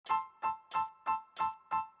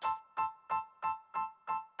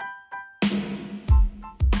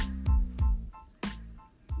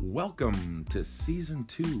Welcome to Season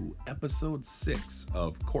 2, Episode 6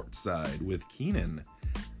 of Courtside with Keenan.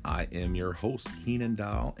 I am your host, Keenan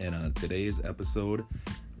Dow, and on today's episode,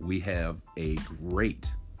 we have a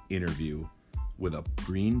great interview with a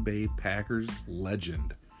Green Bay Packers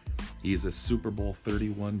legend. He's a Super Bowl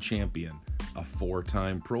 31 champion, a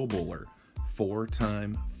 4-time Pro Bowler,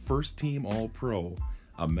 4-time first-team All-Pro,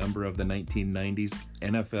 a member of the 1990s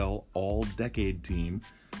NFL All-Decade Team,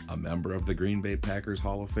 a member of the Green Bay Packers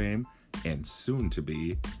Hall of Fame, and soon to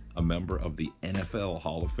be a member of the NFL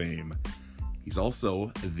Hall of Fame. He's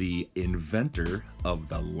also the inventor of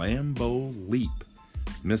the Lambeau Leap,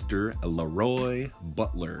 Mr. LeRoy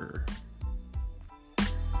Butler.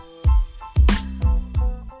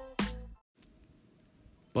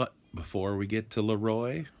 But before we get to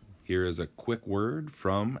LeRoy, here is a quick word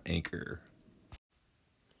from Anchor.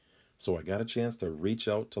 So I got a chance to reach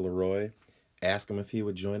out to LeRoy, ask him if he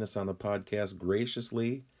would join us on the podcast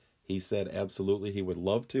graciously. He said absolutely he would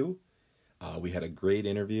love to. We had a great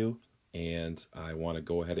interview, and I want to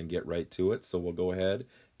go ahead and get right to it. So we'll go ahead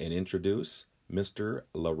and introduce Mr.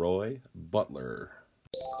 LeRoy Butler.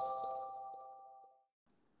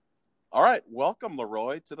 All right. Welcome,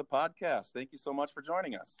 LeRoy, to the podcast. Thank you so much for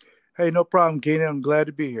joining us. Hey, no problem, Keenan. I'm glad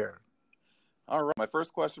to be here. All right. My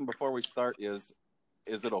first question before we start is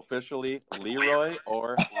it officially LeRoy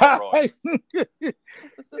or LeRoy?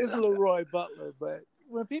 It's LeRoy Butler, but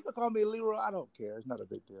when people call me LeRoy, I don't care. It's not a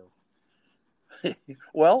big deal.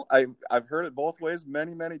 Well, I've heard it both ways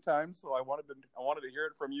many, many times, so I wanted to hear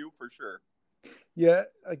it from you for sure. Yeah,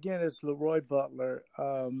 again, it's LeRoy Butler.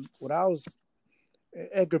 When I was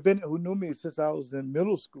Edgar Bennett, who knew me since I was in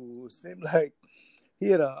middle school, it seemed like he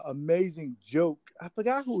had an amazing joke. I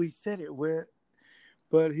forgot who he said it with,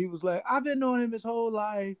 but he was like, I've been knowing him his whole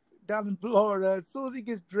life down in Florida. As soon as he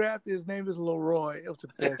gets drafted, his name is LeRoy. It was the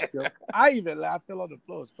best joke. I even laughed. I fell on the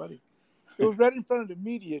floor. It's funny. It was right in front of the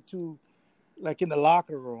media, too, like in the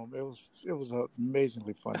locker room. It was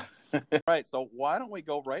amazingly funny. Right. So why don't we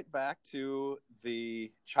go right back to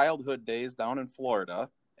the childhood days down in Florida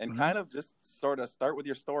and kind of just sort of start with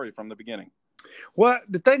your story from the beginning. Well,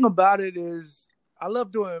 the thing about it is I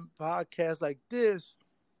love doing podcasts like this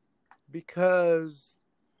because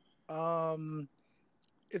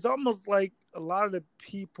it's almost like a lot of the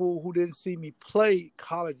people who didn't see me play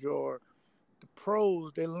college or the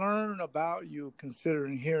pros, they learn about you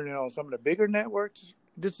considering hearing it on some of the bigger networks.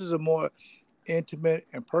 This is a more intimate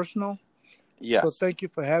and personal. Yes. So thank you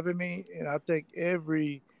for having me. And I think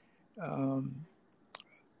every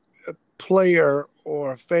player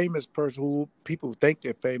or a famous person who people think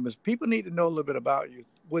they're famous, people need to know a little bit about you.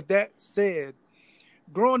 With that said,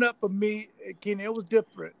 growing up for me, Keenan, it was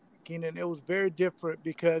different. Keenan, it was very different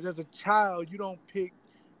because as a child, you don't pick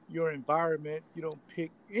your environment. You don't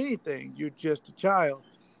pick anything. You're just a child.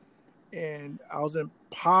 And I was in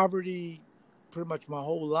poverty pretty much my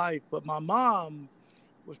whole life. But my mom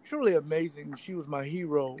was truly amazing. She was my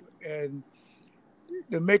hero. And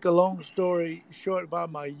to make a long story short,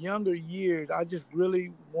 about my younger years, I just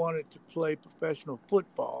really wanted to play professional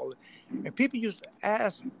football. And people used to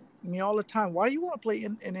ask me all the time, why do you want to play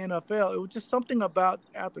in NFL? It was just something about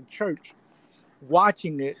after church,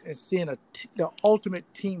 watching it and seeing the ultimate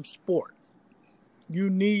team sport.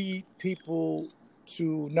 You need people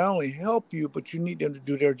to not only help you, but you need them to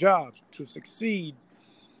do their jobs, to succeed.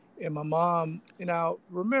 And my mom,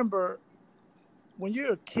 remember, when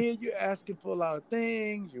you're a kid, you're asking for a lot of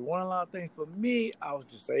things. You want a lot of things. For me, I was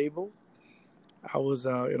disabled. I was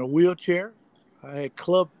in a wheelchair. I had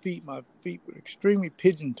club feet. My feet were extremely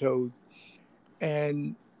pigeon-toed.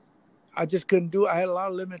 And I just couldn't do it. I had a lot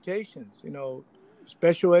of limitations,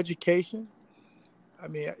 special education. I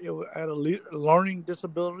had a learning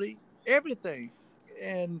disability, everything.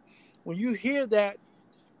 And when you hear that,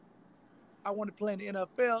 I want to play in the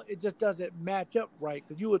NFL, it just doesn't match up right.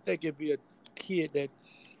 Because you would think it'd be a kid that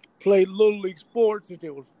played Little League sports since they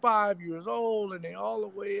were 5 years old and they all the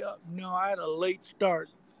way up. No, I had a late start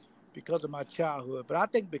because of my childhood. But I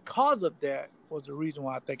think because of that was the reason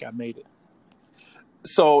why I think I made it.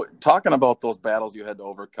 So talking about those battles you had to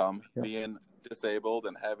overcome, being disabled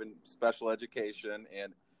and having special education,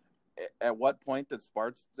 and at what point did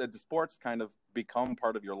sports kind of become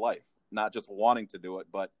part of your life? Not just wanting to do it,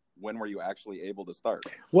 but when were you actually able to start?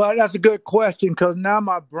 Well, that's a good question because now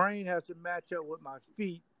my brain has to match up with my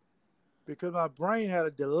feet because my brain had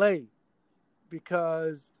a delay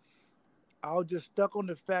because I was just stuck on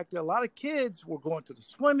the fact that a lot of kids were going to the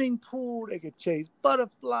swimming pool. They could chase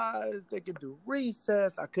butterflies. They could do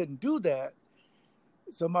recess. I couldn't do that.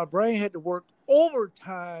 So my brain had to work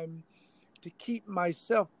overtime to keep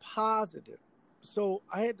myself positive. So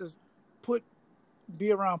I had to put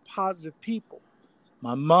be around positive people.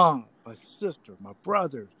 My mom, my sister, my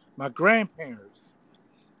brothers, my grandparents,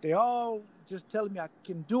 they all just telling me I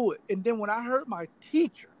can do it. And then when I heard my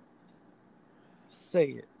teacher say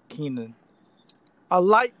it, Keenan, a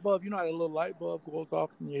light bulb, you know how that little light bulb goes off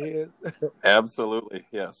in your head? Absolutely,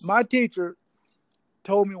 yes. My teacher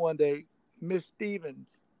told me one day, Miss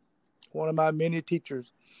Stevens, one of my many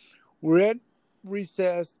teachers, we're at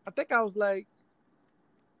recess. I think I was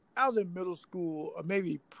in middle school or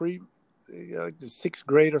maybe like the 6th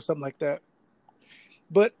grade or something like that.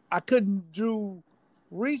 But I couldn't do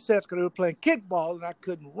recess because they were playing kickball and I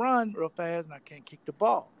couldn't run real fast and I can't kick the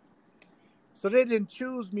ball. So they didn't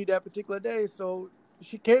choose me that particular day. So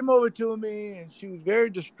she came over to me and she was very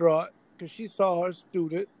distraught because she saw her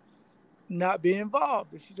student not being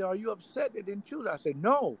involved. And she said, "Are you upset they didn't choose?" I said,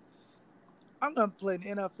 "No, I'm going to play in the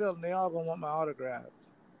NFL and they all going to want my autograph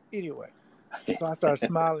anyway." So I started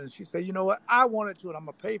smiling. She said, "You know what? I wanted to and I'm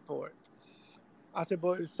going to pay for it." I said,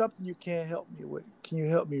 "But it's something you can't help me with. Can you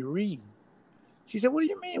help me read?" She said, "What do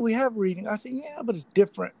you mean? We have reading." I said, "Yeah, but it's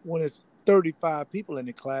different when it's 35 people in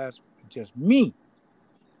the class, just me."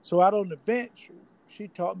 So out on the bench, she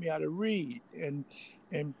taught me how to read and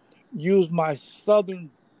use my Southern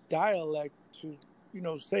dialect to,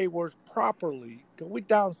 say words properly. Because we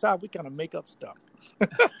down south, we kind of make up stuff.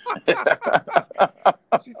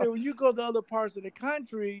 She said, when you go to other parts of the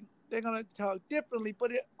country, they're going to talk differently,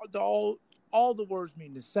 but all the words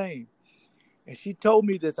mean the same. And she told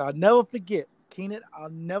me this. I'll never forget. Keenan, I'll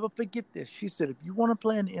never forget this. She said, if you want to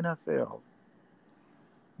play in the NFL,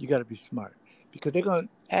 you got to be smart because they're going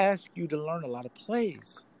to ask you to learn a lot of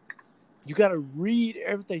plays. You got to read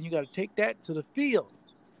everything. You got to take that to the field.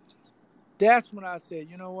 That's when I said,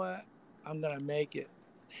 you know what? I'm going to make it.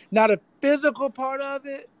 Now, the physical part of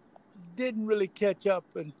it didn't really catch up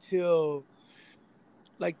until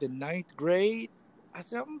like the 9th grade. I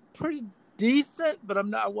said, I'm pretty decent, but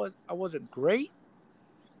I wasn't great,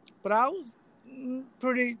 but I was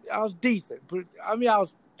decent. I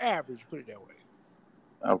was average, put it that way.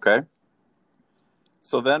 Okay.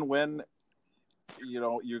 So then when,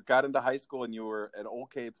 you got into high school and you were an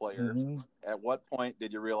okay player, at what point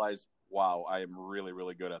did you realize, wow, I am really,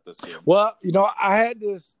 really good at this game? Well,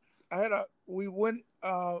 we went,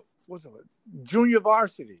 junior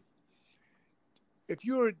varsity. If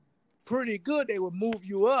you were pretty good, they would move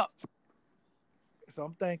you up. So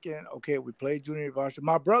I'm thinking, okay, we played junior varsity.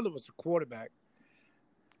 My brother was a quarterback.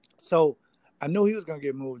 So I knew he was going to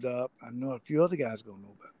get moved up. I know a few other guys going to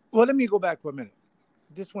move up. Well, let me go back for a minute.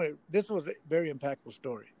 This was a very impactful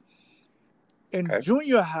story. In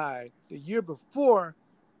junior high, the year before,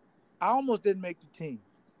 I almost didn't make the team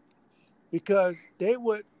because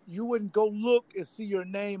you wouldn't go look and see your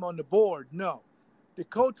name on the board. No, the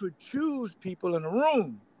coach would choose people in the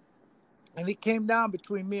room, and it came down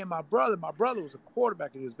between me and my brother. My brother was a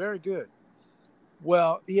quarterback, and he was very good.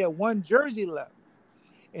 Well, he had one jersey left,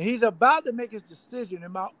 and he's about to make his decision.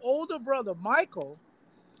 And my older brother, Michael,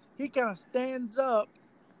 he kind of stands up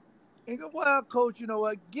and goes, "Well, coach, you know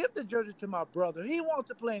what? Give the jersey to my brother. He wants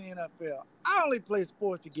to play in the NFL. I only play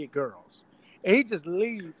sports to get girls." And he just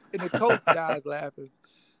leaves, and the coach dies laughing.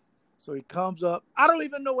 So he comes up. I don't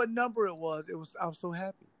even know what number it was. I was so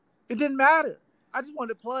happy. It didn't matter. I just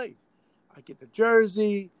wanted to play. I get the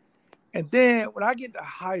jersey. And then when I get to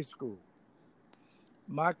high school,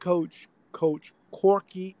 my coach, Coach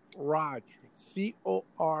Corky Rogers,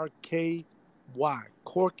 Corky,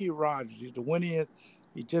 Corky Rogers. He's the winningest.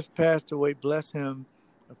 He just passed away, bless him,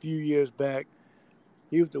 a few years back.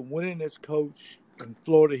 He was the winningest coach in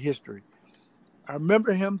Florida history. I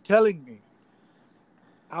remember him telling me,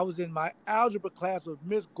 I was in my algebra class with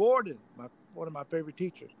Miss Gordon, one of my favorite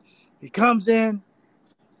teachers. He comes in.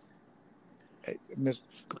 "Hey,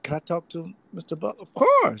 can I talk to Mr. Butler?" "Of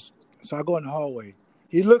course." So I go in the hallway.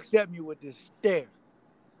 He looks at me with this stare.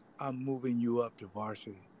 "I'm moving you up to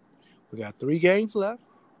varsity. We got 3 games left.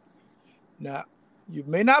 Now, you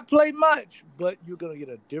may not play much, but you're going to get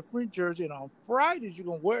a different jersey. And on Fridays, you're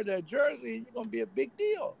going to wear that jersey and you're going to be a big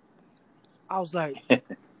deal." I was like,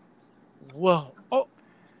 whoa. Oh,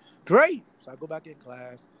 great. So I go back in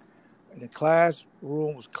class, and the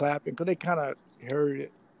classroom was clapping because they kind of heard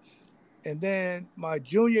it. And then my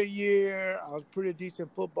junior year, I was a pretty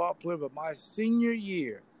decent football player, but my senior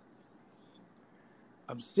year,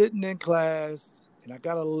 I'm sitting in class, and I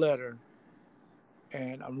got a letter,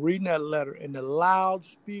 and I'm reading that letter, and the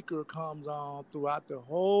loudspeaker comes on throughout the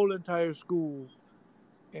whole entire school,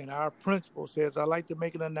 and our principal says, "I'd like to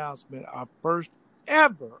make an announcement. Our first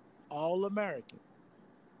ever All-American,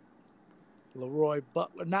 LeRoy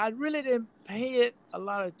Butler." Now, I really didn't pay it a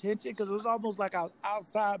lot of attention because it was almost like I was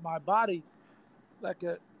outside my body.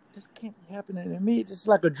 this can't be happening to me. This is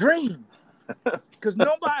like a dream. Because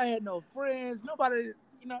nobody had no friends. Nobody,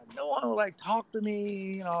 no one would like talk to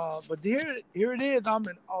me, But here it is. I'm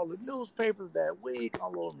in all the newspapers that week,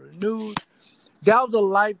 all over the news. That was a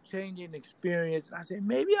life-changing experience. And I said,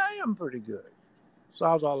 maybe I am pretty good. So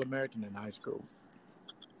I was All-American in high school.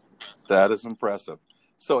 That is impressive.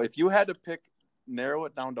 So if you had to narrow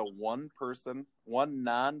it down to one person, one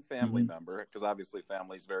non-family member, because obviously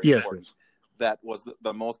family is very important, that was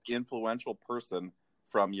the most influential person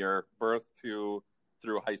from your birth through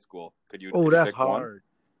high school. Could you that's pick hard. One?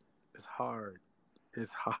 It's hard.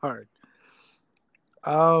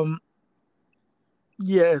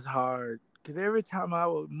 Yeah, it's hard. Because every time I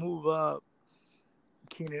would move up,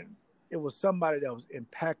 Keenan, it was somebody that was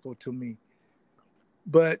impactful to me.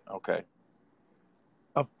 But okay,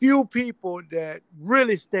 a few people that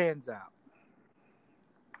really stands out.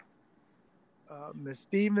 Miss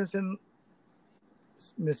Stevenson,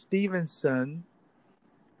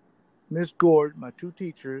 Miss Gordon, my two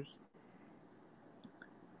teachers,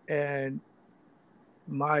 and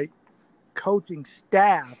my coaching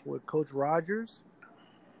staff with Coach Rogers,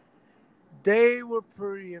 they were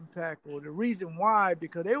pretty impactful. The reason why,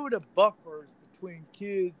 because they were the buffers between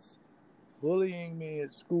kids bullying me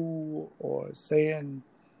at school or saying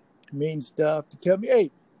mean stuff to tell me, hey,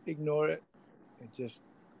 ignore it and just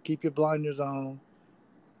keep your blinders on.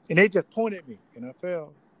 And they just point at me and I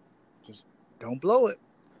fell. Just don't blow it.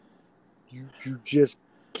 You just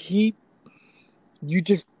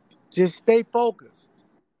just stay focused.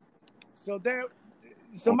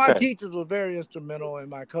 So my teachers were very instrumental, and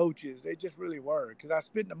my coaches, they just really were, because I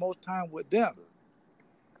spent the most time with them.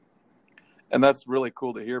 And that's really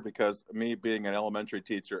cool to hear, because me being an elementary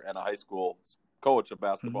teacher and a high school coach of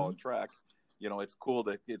basketball and track, it's cool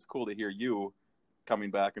to hear you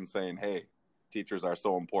coming back and saying, hey, teachers are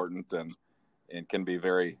so important and can be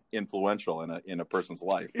very influential in a person's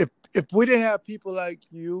life. If we didn't have people like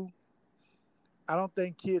you, I don't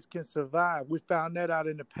think kids can survive. We found that out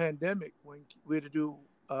in the pandemic when we had to do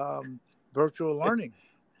virtual learning.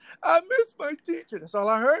 I miss my teacher. That's all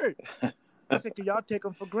I heard. I said, can y'all take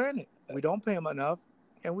them for granted? We don't pay them enough,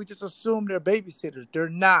 and we just assume they're babysitters. They're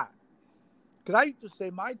not. Because I used to say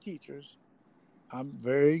my teachers,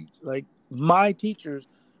 my teachers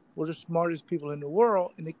were the smartest people in the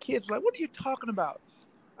world, and the kids were like, what are you talking about?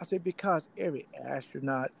 I said, because every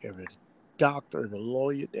astronaut, every doctor, every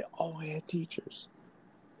lawyer, they all had teachers.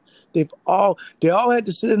 They all had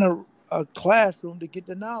to sit in a classroom to get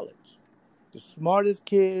the knowledge. The smartest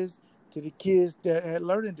kids to the kids that had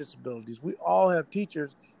learning disabilities. We all have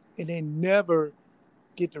teachers, and they never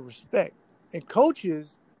get the respect. And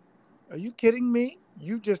coaches, are you kidding me?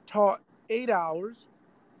 You just taught 8 hours,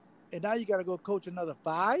 and now you got to go coach another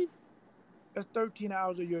 5? That's 13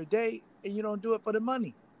 hours of your day, and you don't do it for the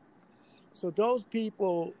money. So those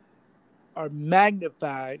people are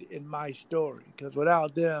magnified in my story, because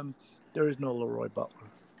without them, there is no LeRoy Butler.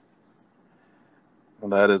 Well,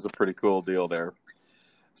 that is a pretty cool deal there.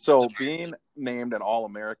 So being named an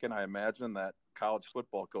All-American, I imagine that college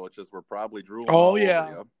football coaches were probably drooling all over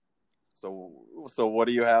you. So what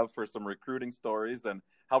do you have for some recruiting stories, and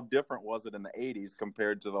how different was it in the 80s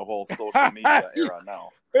compared to the whole social media era now?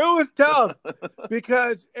 It was tough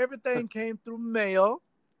because everything came through mail.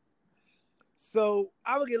 So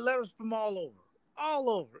I would get letters from all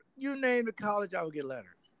over. You name the college, I would get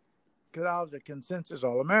letters, because I was a consensus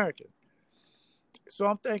All-American. So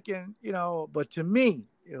I'm thinking, but to me,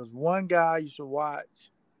 it was one guy I used to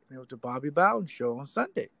watch. It was the Bobby Bowden show on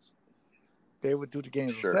Sundays. They would do the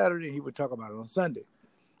games on Saturday, and he would talk about it on Sunday.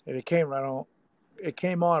 And it came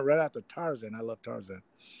on right after Tarzan. I love Tarzan.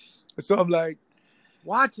 So I'm like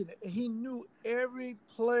watching it, and he knew every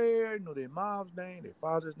player, knew their mom's name, their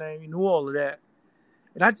father's name. He knew all of that.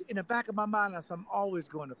 And in the back of my mind, I'm always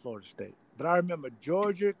going to Florida State. But I remember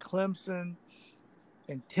Georgia, Clemson,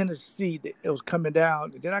 and Tennessee. It was coming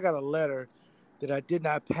down. And then I got a letter that I did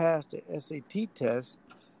not pass the SAT test.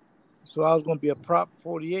 So I was going to be a Prop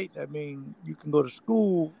 48. I mean, you can go to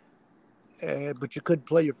school, but you couldn't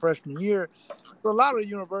play your freshman year. So a lot of the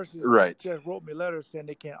universities just wrote me letters saying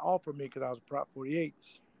they can't offer me because I was a Prop 48.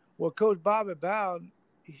 Well, Coach Bobby Bowden,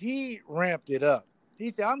 he ramped it up. He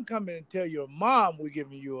said, I'm coming and tell your mom we're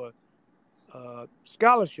giving you a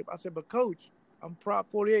scholarship. I said, but Coach, I'm Prop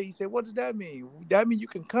 48. He said, what does that mean? That means you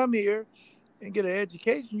can come here and get an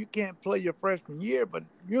education. You can't play your freshman year, but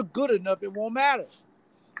you're good enough, it won't matter.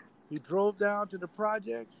 He drove down to the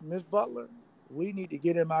projects. Miss Butler, we need to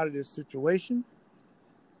get him out of this situation.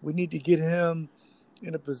 We need to get him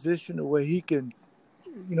in a position where he can,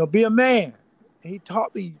 be a man. He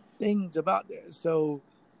taught me things about that. So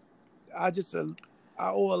I just I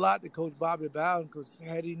owe a lot to Coach Bobby Bowden, because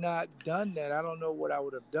had he not done that, I don't know what I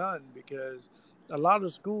would have done, because a lot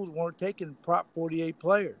of schools weren't taking Prop 48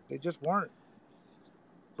 players. They just weren't.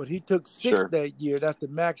 But he took 6 that year. That's the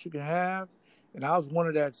max you can have. And I was one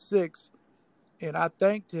of that 6. And I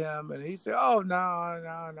thanked him, and he said, "Oh, no.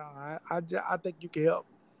 I think you can help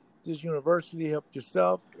this university, help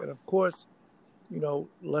yourself. And, of course,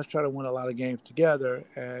 let's try to win a lot of games together."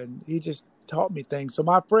 And he just taught me things. So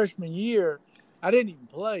my freshman year, I didn't even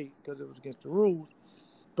play because it was against the rules.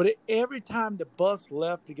 But every time the bus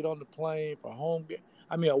left to get on the plane for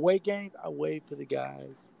away games, I waved to the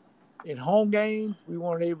guys. In home games, we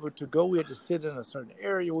weren't able to go. We had to sit in a certain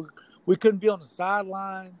area. We couldn't be on the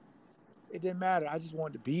sideline. It didn't matter. I just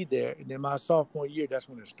wanted to be there. And then my sophomore year, that's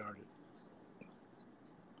when it started.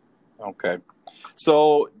 Okay.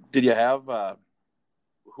 So did you have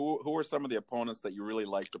who were some of the opponents that you really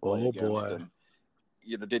liked to play against? Boy. And,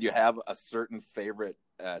 did you have a certain favorite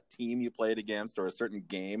team you played against, or a certain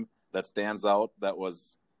game that stands out that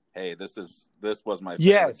was, hey, this was my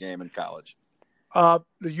favorite game in college? The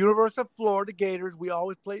University of Florida Gators, we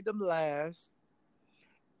always played them last.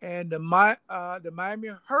 And the Miami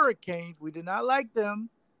Hurricanes, we did not like them.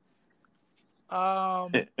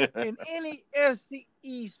 In any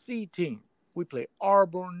SEC team, we play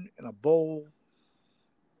Auburn in a bowl,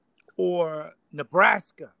 or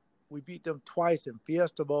Nebraska. We beat them twice in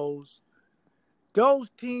Fiesta Bowls. Those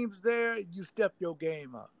teams there, you step your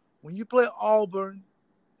game up. When you play Auburn,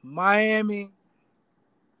 Miami,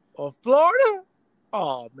 or Florida,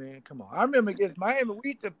 oh, man, come on. I remember against Miami,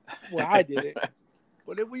 I did it.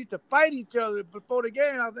 But if we used to fight each other before the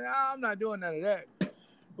game, I was like, I'm not doing none of that.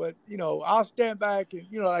 But, I'll stand back and,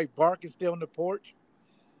 like bark and stay on the porch.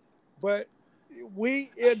 But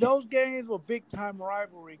those games were big-time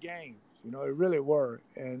rivalry games. It really were.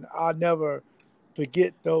 And I'll never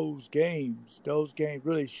forget those games. Those games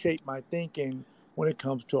really shaped my thinking when it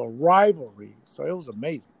comes to a rivalry. So it was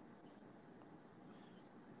amazing.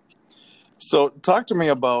 So talk to me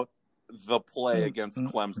about the play against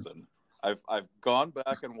Clemson. I've gone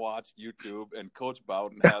back and watched YouTube, and Coach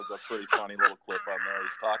Bowden has a pretty funny little clip on there.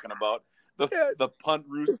 He's talking about the punt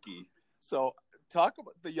Ruski. So talk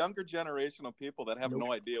about the younger generation of people that have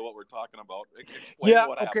no idea what we're talking about. Explain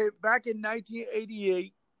what happened. Back in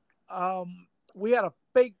 1988, we had a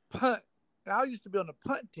fake punt. And I used to be on the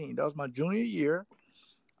punt team. That was my junior year.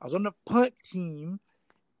 I was on the punt team,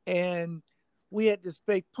 and we had this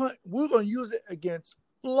fake punt. We were going to use it against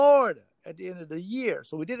Florida at the end of the year.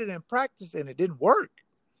 So we did it in practice, and it didn't work.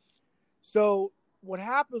 So what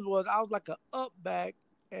happened was I was like an up back,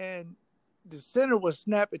 and the center was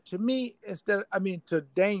snapping to me to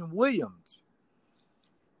Dane Williams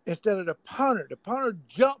instead of the punter. The punter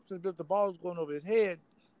jumps as if the ball was going over his head.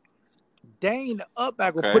 Dane, the up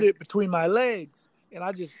back, will put it between my legs, and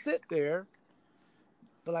I just sit there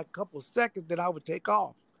for like a couple of seconds, then I would take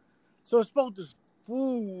off. So it's supposed to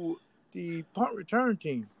fool the punt return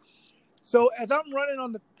team. So as I'm running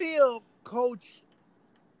on the field, Coach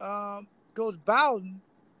Bowden,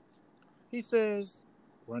 he says,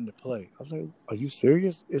 "Run the play." I was like, "Are you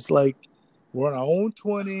serious?" It's like we're on our own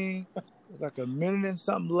 20. It's like a minute and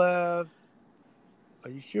something left.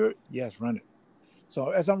 "Are you sure?" "Yes, run it."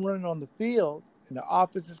 So as I'm running on the field and the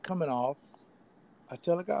offense is coming off, I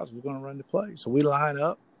tell the guys, we're going to run the play. So we line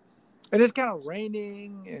up. And it's kind of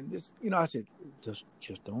raining. And this, I said,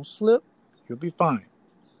 just don't slip. You'll be fine.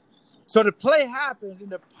 So the play happens, and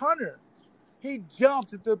the punter, he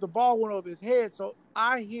jumps until the ball went over his head. So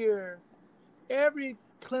I hear every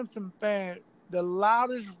Clemson fan, the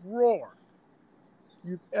loudest roar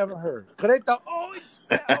you've ever heard. Because they thought,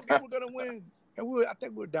 okay, we're going to win. And I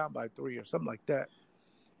think we were down by 3 or something like that.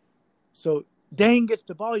 So Dane gets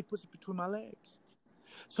the ball. He puts it between my legs.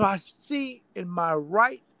 So I see in my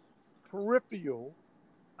right peripheral,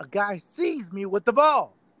 a guy sees me with the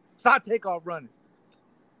ball. So I take off running.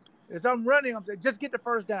 As I'm running, I'm saying, just get the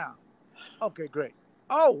first down. Okay, great.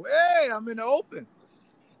 Oh, hey, I'm in the open.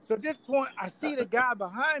 So at this point, I see the guy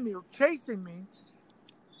behind me chasing me.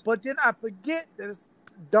 But then I forget that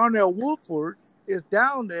Darnell Woodford is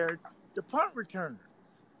down there, the punt returner.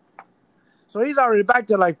 So he's already back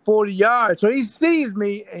to like 40 yards. So he sees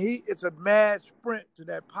me, and it's a mad sprint to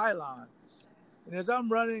that pylon. And as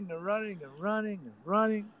I'm running,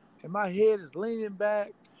 and my head is leaning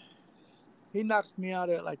back, he knocks me out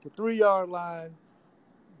at like the 3-yard line.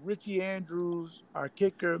 Richie Andrews, our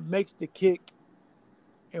kicker, makes the kick,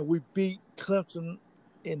 and we beat Clemson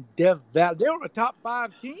in Death Valley. They were a top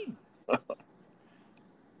 5 team.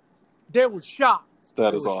 They were shocked.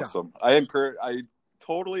 That is awesome. Shocked. I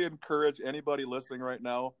totally encourage anybody listening right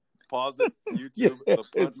now Pause it. YouTube, Yes,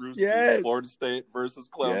 the Punt Rooster, yes, Florida State versus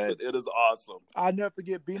Clemson. yes. It is awesome. I'll never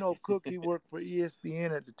forget Bino Cook. He worked for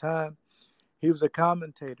ESPN at the time. He was a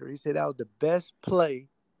commentator. He said that was the best play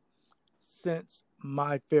since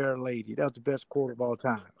My Fair Lady. That was the best quote of all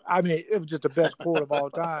time. I mean, it was just the best quote of all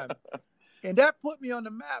time. And that put me on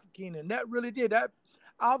the map, Keenan. That really did. I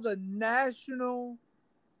was a national.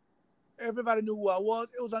 Everybody knew who I was.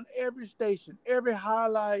 It was on every station, every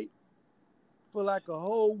highlight for like a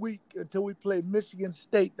whole week until we played Michigan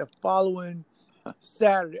State the following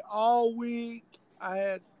Saturday. All week, I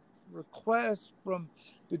had requests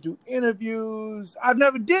to do interviews. I've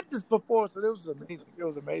never did this before, so it was amazing. It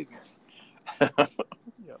was amazing.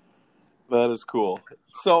 Yeah. That is cool.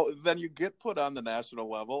 So then you get put on the national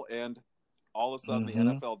level, and all of a sudden the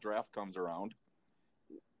NFL draft comes around,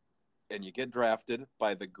 and you get drafted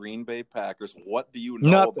by the Green Bay Packers. What do you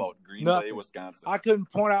know about Green Bay, Wisconsin? I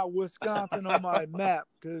couldn't point out Wisconsin on my map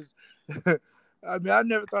because, I mean, I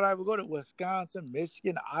never thought I would go to Wisconsin,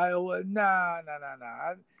 Michigan, Iowa. Nah.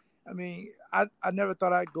 I mean, I never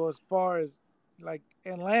thought I'd go as far as like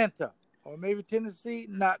Atlanta or maybe Tennessee,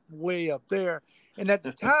 not way up there. And at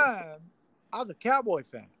the time, I was a Cowboy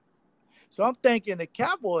fan. So I'm thinking the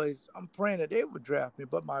Cowboys, I'm praying that they would draft me.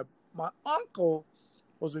 But my uncle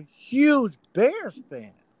was a huge Bears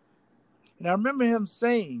fan. And I remember him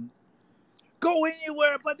saying, go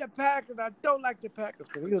anywhere but the Packers. I don't like the Packers.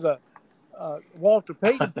 Because he was a Walter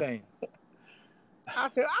Payton fan. I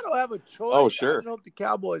said, I don't have a choice. Oh, sure. I don't hope the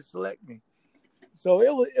Cowboys select me. So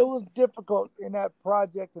it was difficult in that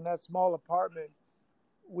project, in that small apartment.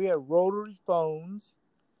 We had rotary phones.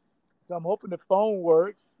 So I'm hoping the phone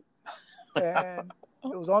works. And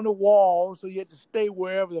it was on the wall, so you had to stay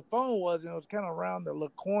wherever the phone was, and it was kind of around the little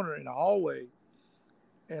corner in the hallway.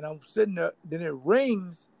 And I'm sitting there, then it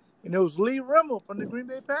rings, and it was Lee Rimmel from the Green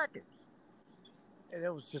Bay Packers. And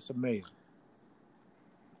it was just amazing.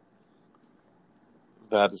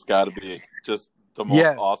 That has got to be just the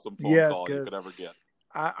most awesome phone call you could ever get.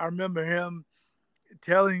 I remember him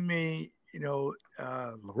telling me,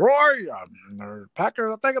 LeRoy, the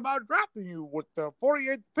Packers are thinking about drafting you with the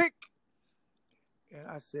 48th pick. And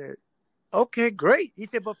I said, okay, great. He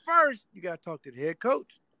said, but first, you got to talk to the head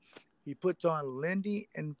coach. He puts on Lindy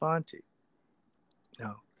and Fonte.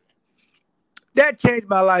 No. That changed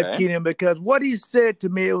my life, Keenan, because what he said to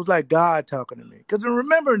me, it was like God talking to me. Because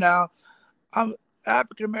remember now, I'm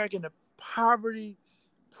African-American, the poverty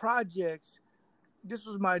projects. This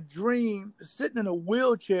was my dream, sitting in a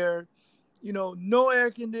wheelchair, no air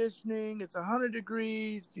conditioning. It's 100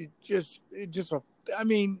 degrees.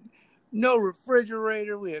 No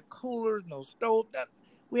refrigerator. We had coolers, no stove.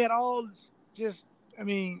 We had all it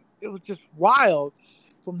was just wild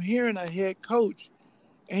from hearing a head coach.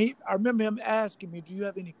 And I remember him asking me, do you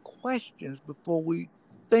have any questions before we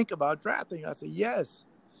think about drafting you? I said, yes.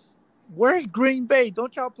 Where's Green Bay?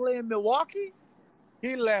 Don't y'all play in Milwaukee?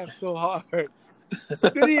 He laughed so hard.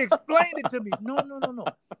 Then he explained it to me. No.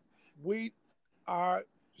 Our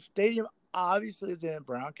stadium obviously is in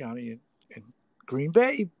Brown County in Green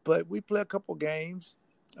Bay, but we play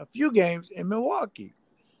a few games in Milwaukee.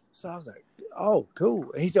 So I was like, oh,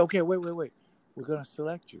 cool. And he said, okay, wait. We're going to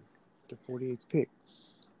select you, the 48th pick.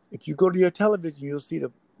 If you go to your television, you'll see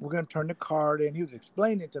we're going to turn the card in. He was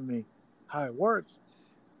explaining to me how it works.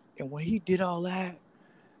 And when he did all that,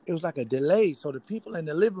 it was like a delay. So the people in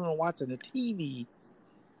the living room watching the TV,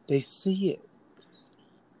 they see it.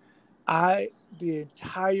 The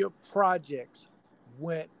entire project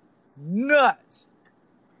went nuts.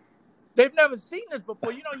 They've never seen this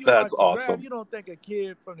before. You That's watch the awesome. draft, you don't think a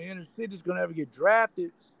kid from the inner city is going to ever get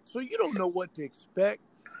drafted. So you don't know what to expect.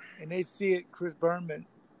 And they see it. Chris Berman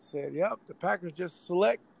said, yep, the Packers just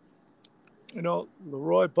select,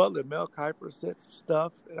 LeRoy, Butler, Mel Kiper said some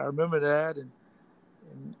stuff. And I remember that. And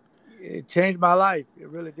it changed my life. It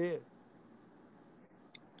really did.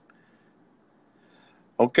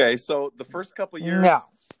 Okay, so the first couple of years,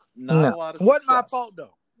 not a lot of success. It wasn't my fault,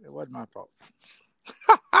 though. It wasn't my fault.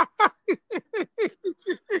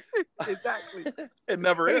 Exactly. It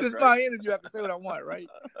never is. It's my interview. I have to say what I want, right?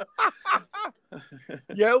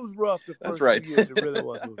 Yeah, it was rough the first 2 years. It really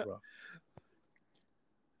was. It was rough.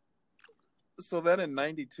 So then in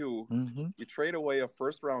 92, you trade away a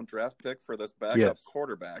first-round draft pick for this backup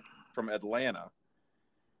quarterback from Atlanta.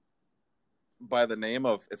 By the name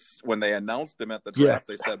of, when they announced him at the draft,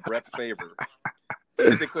 they said Brett Favre.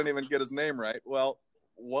 They couldn't even get his name right. Well,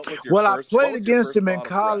 what was your first? I played against him in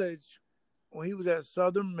college when he was at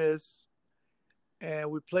Southern Miss,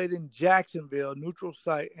 and we played in Jacksonville, neutral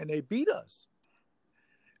site, and they beat us.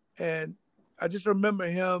 And I just remember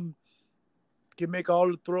him can make all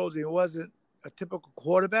the throws. He wasn't a typical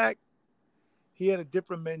quarterback. He had a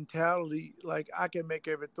different mentality. Like, I can make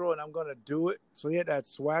every throw and I'm going to do it. So he had that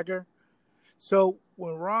swagger. So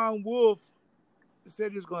when Ron Wolf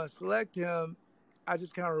said he was going to select him, I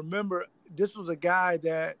just kind of remember this was a guy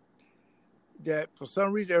that for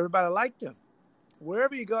some reason everybody liked him.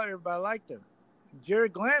 Wherever he got, everybody liked him. Jerry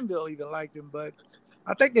Glanville even liked him, but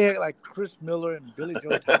I think they had like Chris Miller and Billy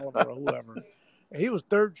Joe Tolliver or whoever. And he was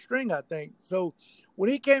third string, I think. So when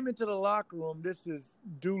he came into the locker room, this is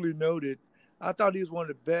duly noted, I thought he was one of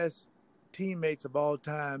the best teammates of all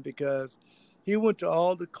time because he went to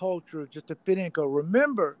all the culture just to fit in. Because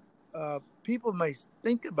remember, people may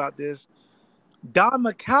think about this, Don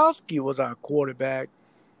Mikowski was our quarterback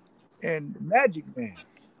and Magic Man.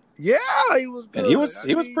 Yeah, he was good. And he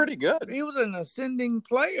was pretty good. He was an ascending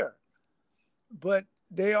player. But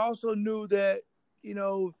they also knew that,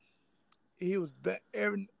 he was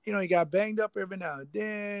he got banged up every now and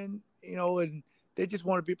then, and they just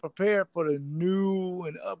want to be prepared for the new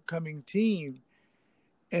and upcoming team.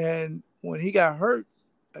 And when he got hurt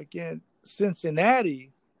against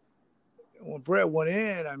Cincinnati, when Brett went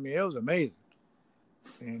in, I mean, it was amazing.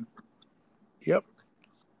 And yep.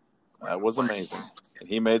 That was amazing. And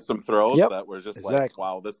he made some throws that were just like,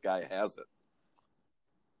 wow, this guy has it.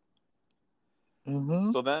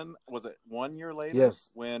 Mm-hmm. So then, was it 1 year later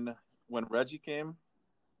when Reggie came?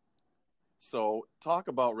 So talk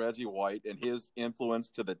about Reggie White and his influence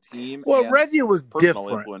to the team. Well, Reggie was personal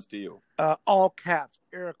different. Influence to you. All caps,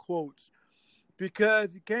 air quotes,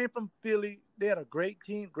 because he came from Philly. They had a great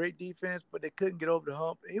team, great defense, but they couldn't get over the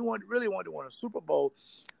hump. He really wanted to win a Super Bowl.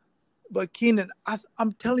 But Keenan,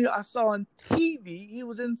 I'm telling you, I saw on TV he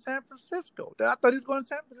was in San Francisco. I thought he was going to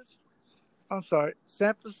San Francisco. I'm sorry,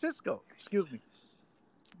 San Francisco. Excuse me.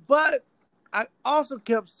 But I also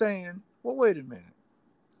kept saying, well, wait a minute.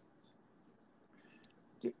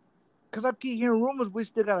 Because I keep hearing rumors we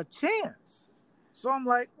still got a chance. So I'm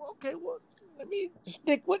like, okay, well, let me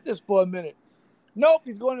stick with this for a minute. Nope,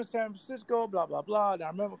 he's going to San Francisco, blah, blah, blah. And I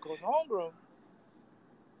remember Coach Holmgren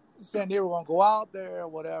saying they were going to go out there or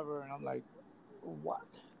whatever. And I'm like, what?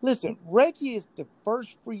 Listen, Reggie is the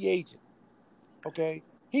first free agent, okay?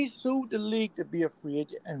 He sued the league to be a free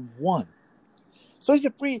agent and won. So he's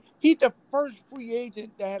the first free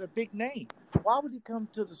agent that had a big name. Why would he come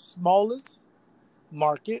to the smallest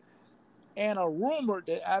market and a rumor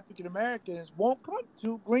that African Americans won't come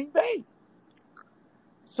to Green Bay?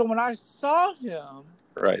 So when I saw him,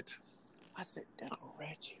 right, I said, "That's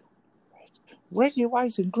Reggie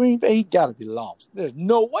White's in Green Bay. He got to be lost. There's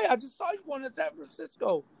no way. I just saw you going to San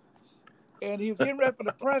Francisco." And he was getting ready for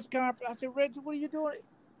the press conference. I said, "Reggie, what are you doing?"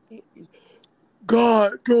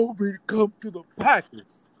 God told me to come to the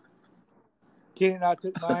Packers. Kenny and I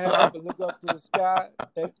took my hat off and looked up to the sky.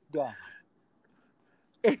 Thank God.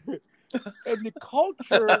 And the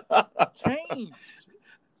culture changed.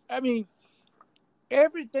 I mean,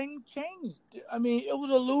 everything changed. I mean, it was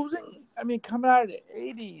a losing. I mean, coming out of the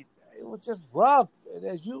 80s, it was just rough. And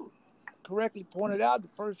as you correctly pointed out, the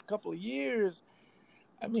first couple of years,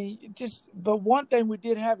 I mean, but one thing we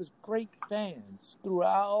did have is great fans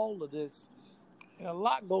throughout all of this. And a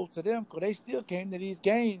lot goes to them because they still came to these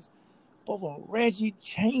games. But when Reggie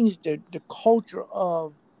changed the culture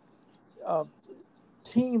of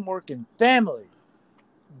teamwork and family,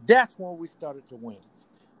 that's when we started to win.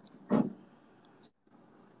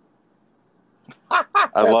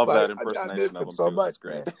 I love that impersonation of him so too. Much, that's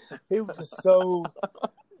great. Man. He was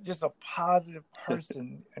just a positive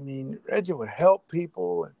person. I mean, Reggie would help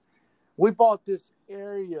people. And we bought this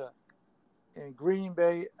area in Green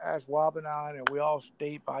Bay as Wabanaan, and we all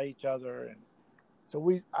stayed by each other. And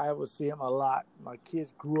so I would see him a lot. My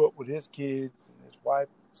kids grew up with his kids, and his wife,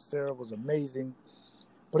 Sarah, was amazing.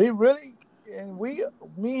 But he really, and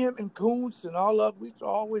me, him, and Koontz and all of, we used to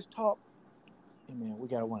always talk. Hey, man, we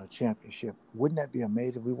got to win a championship. Wouldn't that be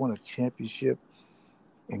amazing if we won a championship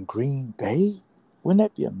in Green Bay? Wouldn't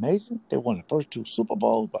that be amazing? They won the first 2 Super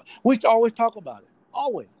Bowls. But we used to always talk about it.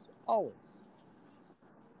 Always.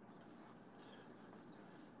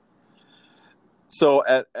 So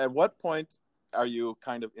at what point are you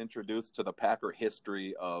kind of introduced to the Packer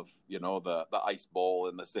history of, the Ice Bowl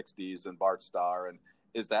in the 60s and Bart Starr? And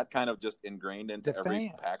is that kind of just ingrained into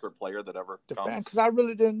every Packer player that ever comes? Because I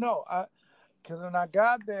really didn't know. Because when I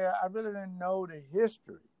got there, I really didn't know the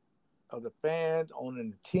history of the fans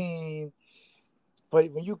owning the team.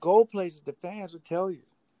 But when you go places, the fans will tell you,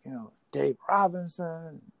 Dave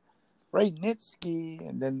Robinson, Ray Nitschke,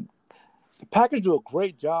 and then the Packers do a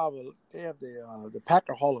great job. They have the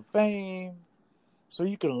Packer Hall of Fame, so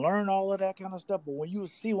you can learn all of that kind of stuff. But when you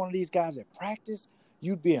see one of these guys at practice,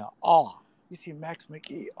 you'd be in awe. You see Max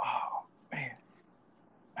McGee, oh, man.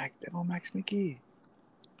 Max McGee.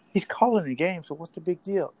 He's calling the game, so what's the big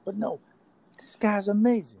deal? But no, this guy's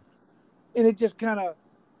amazing. And it just kind of,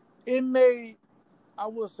 I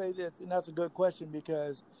will say this, and that's a good question,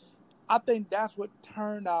 because I think that's what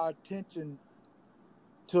turned our attention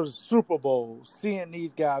to the Super Bowl, seeing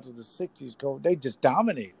these guys of the 60s coach. They just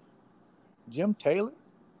dominated. Jim Taylor?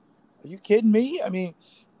 Are you kidding me? I mean,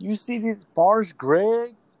 you see these Forrest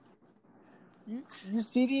Gregg? You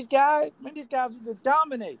see these guys? Man, these guys just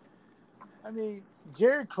dominate. I mean,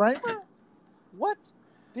 Jerry Kramer? What?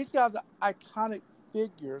 These guys are iconic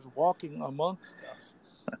figures walking amongst us.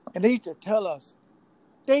 And they used to tell us,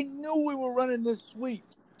 they knew we were running this sweep,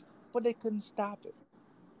 but they couldn't stop it.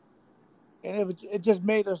 And it just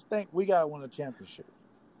made us think we got to win a championship.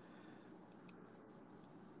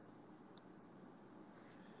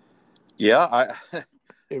 Yeah,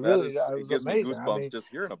 it was gives amazing. me goosebumps just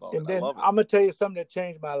hearing about it. I love it. I'm going to tell you something that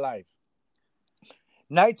changed my life.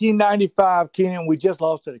 1995, Keenan, we just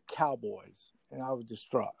lost to the Cowboys, and I was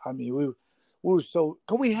distraught. I mean, we were so –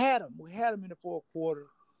 because we had them. We had them in the fourth quarter.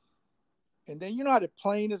 And then you know how the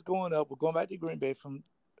plane is going up. We're going back to Green Bay from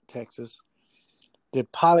Texas. The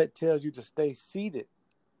pilot tells you to stay seated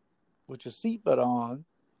with your seatbelt on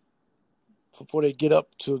before they get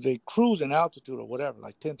up to the cruising altitude or whatever,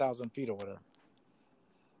 like 10,000 feet or whatever.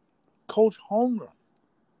 Coach Holmgren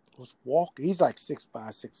was walking. He's like 6'5",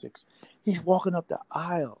 6'6". He's walking up the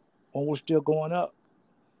aisle when we're still going up.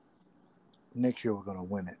 Next year we're going to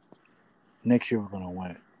win it. Next year we're going to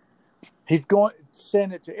win it. He's going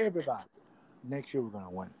saying it to everybody. Next year we're going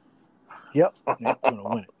to win it. Yep, we're going to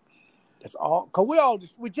win it. That's all. Because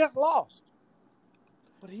we just lost.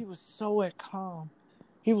 But he was so calm.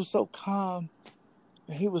 He was so calm.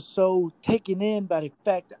 And he was so taken in by the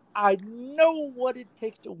fact that I know what it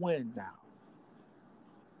takes to win now.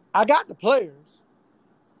 I got the players.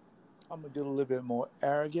 I'm going to get a little bit more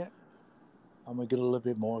arrogant. I'm going to get a little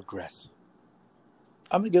bit more aggressive.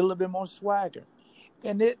 I'm going to get a little bit more swagger.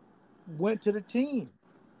 And it went to the team.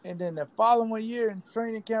 And then the following year in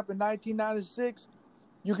training camp in 1996,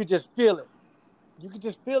 you could just feel it. You could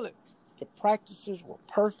just feel it. The practices were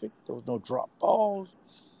perfect. There was no drop balls.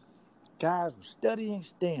 Guys were studying,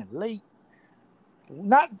 staying late.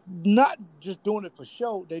 Not just doing it for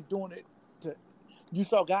show. They're doing it to. You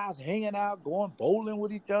saw guys hanging out, going bowling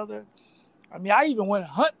with each other. I mean, I even went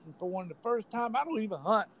hunting for one of the first time. I don't even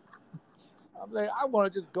hunt. I'm like, I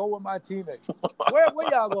want to just go with my teammates. Where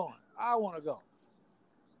y'all going? I want to go.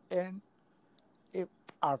 And if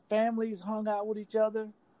our families hung out with each other.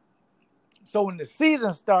 So when the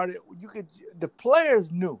season started, the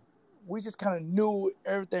players knew. We just kind of knew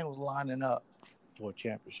everything was lining up for a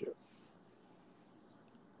championship.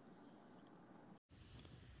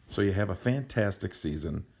 So you have a fantastic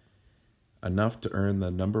season, enough to earn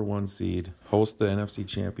the number 1 seed, host the NFC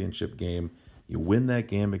Championship game. You win that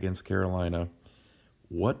game against Carolina.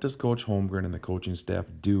 What does Coach Holmgren and the coaching staff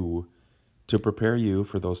do to prepare you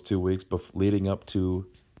for those 2 weeks leading up to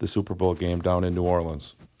the Super Bowl game down in New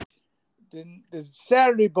Orleans? The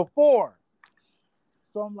Saturday before.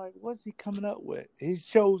 So I'm like, what's he coming up with? He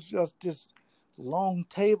shows us this long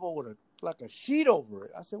table with like a sheet over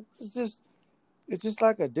it. I said, what is this? It's just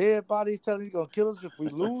like a dead body. He's telling he's going to kill us if we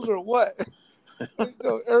lose or what?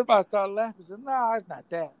 So everybody started laughing. Said, nah, it's not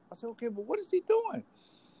that. I said, okay, but what is he doing?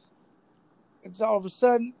 And so all of a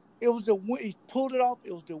sudden, he pulled it off.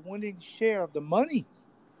 It was the winning share of the money.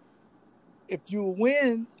 If you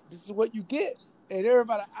win, this is what you get. And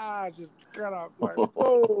everybody's eyes just kind of like,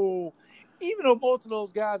 whoa. Even though most of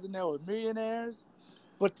those guys in there were millionaires,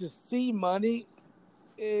 but to see money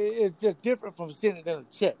is just different from seeing it in a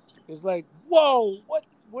check. It's like, whoa,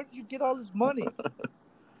 where did you get all this money?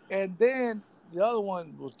 And then the other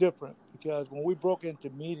one was different because when we broke into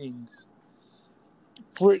meetings,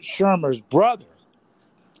 Fritz Shermer's brother,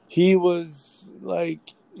 he was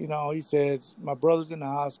like, he says, my brother's in the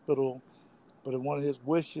hospital, but one of his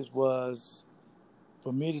wishes was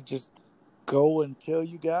for me to just go and tell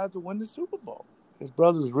you guys to win the Super Bowl. His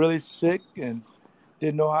brother was really sick and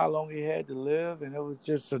didn't know how long he had to live, and it was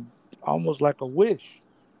just almost like a wish.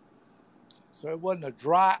 So it wasn't a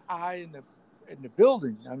dry eye in the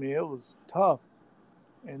building. I mean, it was tough.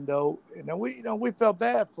 And we felt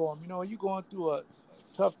bad for him. You going through a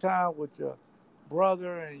tough time with your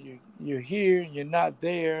brother, and you're here and you're not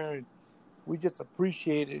there, and we just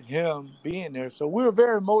appreciated him being there. So we were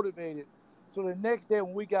very motivated. So the next day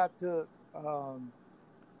when we got to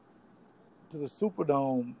the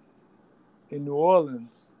Superdome in New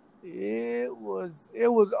Orleans, it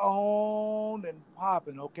was on and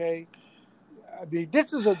popping, okay? I mean,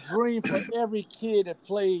 this is a dream for every kid that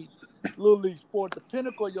played Little League sport, the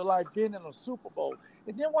pinnacle of your life, being in a Super Bowl.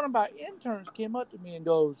 And then one of my interns came up to me and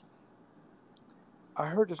goes, I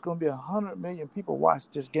heard there's going to be 100 million people watch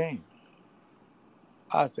this game.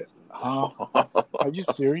 I said, huh? Are you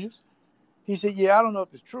serious? He said, yeah, I don't know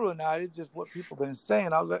if it's true or not. It's just what people have been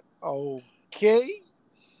saying. I was like, okay.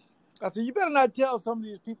 I said, you better not tell some of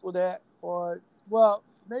these people that, or, well,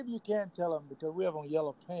 maybe you can tell them because we have on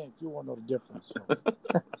yellow pants. You won't know the difference. So.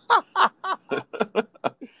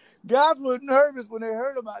 Guys were nervous when they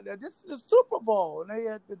heard about that. This is the Super Bowl, and they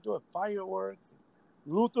had to do fireworks.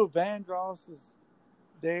 Luther Vandross is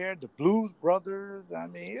there, the Blues Brothers. I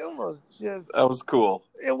mean, it was just... That was cool.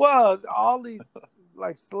 It was. All these,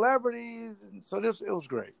 like, celebrities. And so it was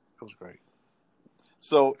great. It was great.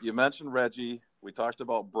 So you mentioned Reggie. We talked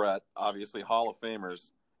about Brett, obviously Hall of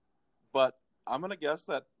Famers. But I'm going to guess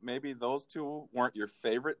that maybe those two weren't your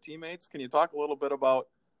favorite teammates. Can you talk a little bit about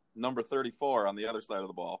number 34 on the other side of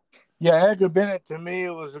the ball? Yeah, Edgar Bennett, to me,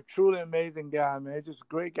 was a truly amazing guy, man. Just a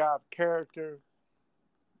great guy of character.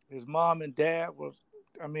 His mom and dad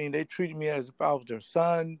they treated me as if I was their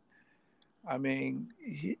son. I mean,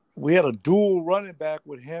 we had a dual running back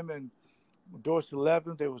with him and Dorsey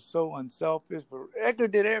Levens. They were so unselfish. But Edgar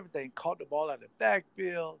did everything. Caught the ball out of the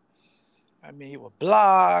backfield. I mean, he would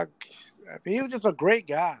block. I mean, he was just a great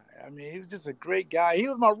guy. He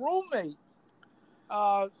was my roommate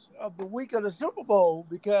of the week of the Super Bowl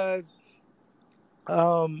because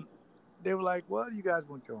they were like, well, you guys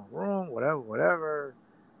want your own room, whatever.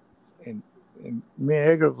 And me and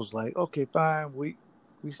Edgar was like, okay, fine. We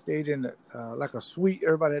stayed in like a suite.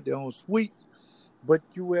 Everybody had their own suite. But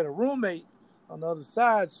you had a roommate on the other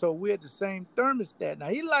side, so we had the same thermostat. Now,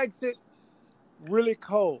 he likes it really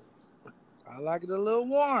cold. I like it a little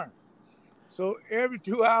warm. So every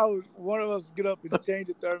 2 hours, one of us would get up and change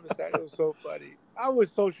the thermostat. It was so funny. I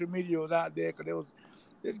wish social media was out there because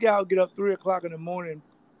this guy would get up 3 o'clock in the morning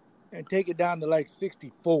and take it down to like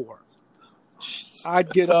 64. Jeez. I'd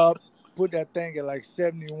get up, put that thing at like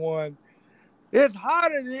 71. It's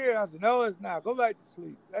hot in here. I said, no, it's not. Go back to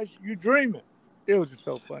sleep. You're dreaming. It was just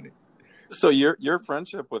so funny. So your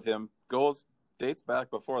friendship with him dates back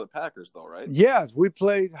before the Packers, though, right? Yes, we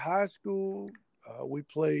played high school, we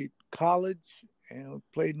played college, and we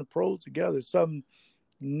played in the pros together. Something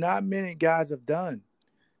not many guys have done.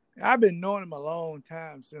 I've been knowing him a long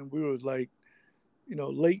time since we was like,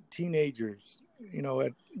 late teenagers.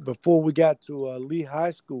 Before we got to Lee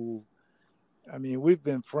High School. I mean, we've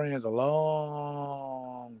been friends a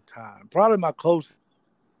long time. Probably my closest.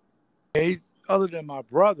 Other than my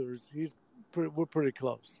brothers, we're pretty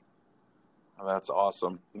close. That's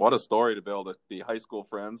awesome. What a story to be able to be high school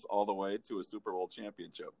friends all the way to a Super Bowl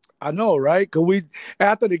championship. I know, right? Because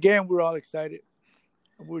after the game, we were all excited.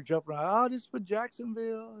 We were jumping around. Oh, this is for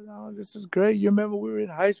Jacksonville. Oh, this is great. You remember we were in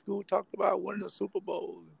high school, talked about winning the Super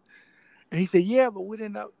Bowl. And he said, yeah, but we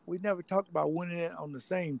never talked about winning it on the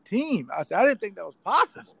same team. I said, I didn't think that was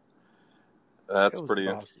possible. That's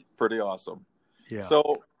pretty awesome. Yeah.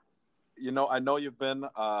 So, I know you've been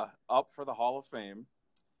up for the Hall of Fame.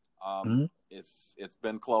 Mm-hmm. It's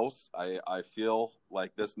been close. I feel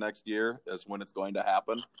like this next year is when it's going to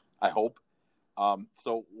happen. I hope.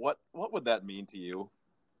 So what would that mean to you?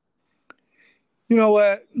 You know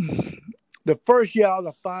what? The first year I was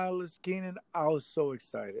a finalist, Keenan, I was so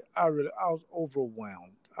excited. I was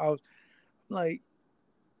overwhelmed. I was like,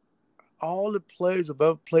 all the players who've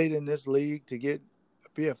ever played in this league to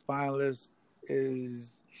be a finalist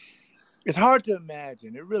it's hard to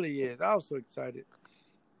imagine. It really is. I was so excited.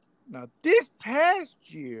 Now, this past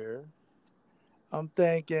year, I'm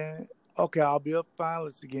thinking, okay, I'll be a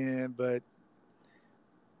finalist again, but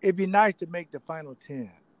it'd be nice to make the final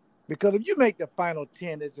 10. Because if you make the final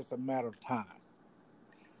 10, it's just a matter of time.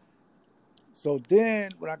 So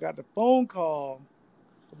then when I got the phone call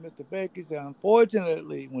from Mr. Baker, he said,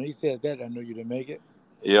 unfortunately, when he says that, I know you didn't make it.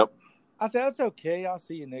 Yep. I said, that's okay. I'll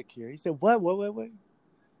see you next year. He said, what? Wait.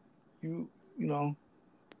 You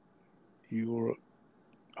were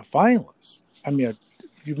a finalist.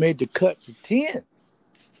 You made the cut to 10.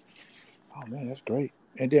 Oh, man, that's great.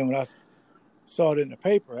 And then when I saw it in the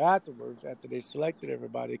paper afterwards, after they selected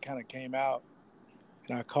everybody, it kind of came out.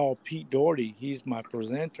 And I called Pete Doherty. He's my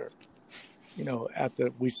presenter. After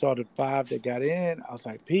we saw the 5 that got in, I was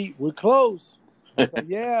like, Pete, we're close. I was like,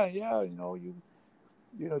 yeah. If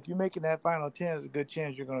you're making that final 10, there's a good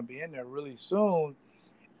chance you're going to be in there really soon.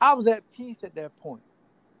 I was at peace at that point.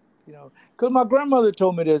 Because my grandmother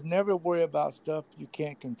told me this, never worry about stuff you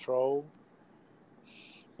can't control.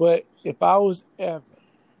 But if I was ever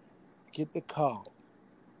get the call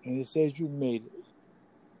and it says you made it,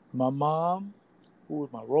 my mom, who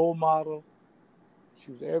was my role model,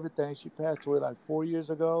 She was everything. She passed away like 4 years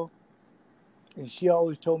ago. And she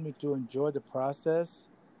always told me to enjoy the process.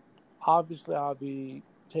 Obviously, I'll be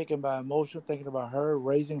taken by emotion thinking about her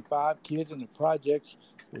raising 5 kids in the projects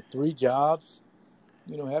with 3 jobs.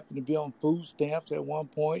 Happened to be on food stamps at one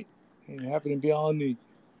point, and happened to be on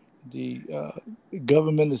the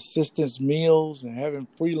government assistance meals and having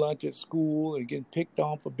free lunch at school and getting picked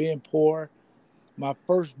on for being poor. My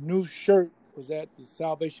first new shirt was at the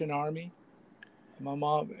Salvation Army. My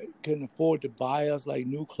mom couldn't afford to buy us like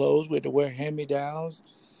new clothes. We had to wear hand-me-downs.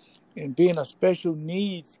 And being a special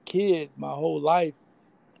needs kid my whole life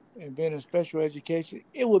and being in special education,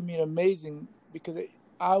 it would mean amazing because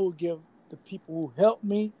I would give the people who helped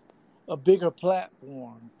me a bigger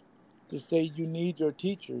platform to say you need your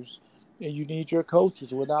teachers and you need your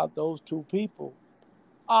coaches. Without those 2 people,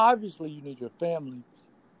 obviously you need your family,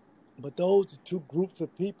 but those are 2 groups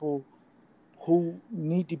of people who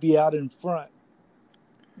need to be out in front,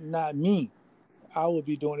 not me. I would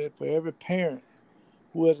be doing it for every parent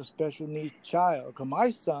who has a special needs child. Because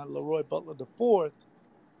my son, LeRoy Butler IV,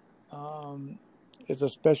 is a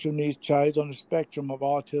special needs child. He's on the spectrum of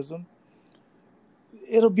autism.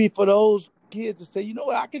 It'll be for those kids to say, you know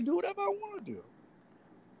what, I can do whatever I want to do.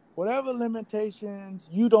 Whatever limitations,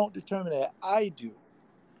 you don't determine that, I do.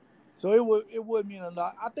 So it would mean a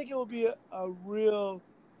lot. I think it would be a real,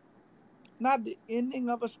 not the ending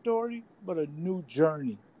of a story, but a new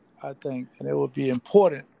journey, I think. And it would be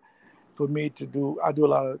important for me to do. I do a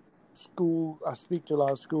lot of school. I speak to a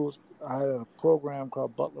lot of schools. I had a program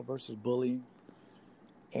called Butler versus Bullying.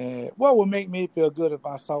 And what would make me feel good if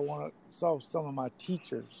I saw some of my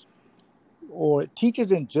teachers or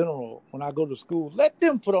teachers in general when I go to school, let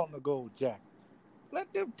them put on the gold jacket.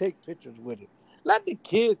 Let them take pictures with it. Let the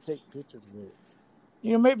kids take pictures with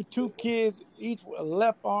it. Maybe 2 kids, each with a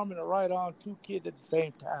left arm and a right arm, 2 kids at the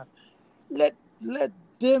same time. Let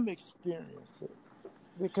them experience it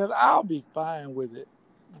because I'll be fine with it.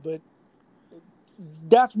 But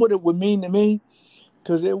that's what it would mean to me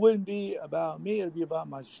because it wouldn't be about me. It would be about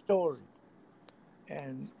my story.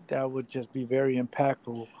 And that would just be very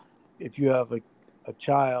impactful if you have a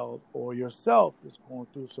child or yourself is going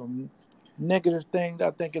through some negative things. I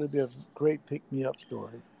think it'll be a great pick-me-up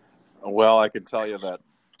story. Well, I can tell you that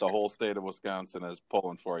the whole state of Wisconsin is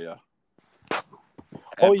pulling for you.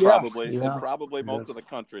 And probably most of the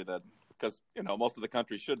country because most of the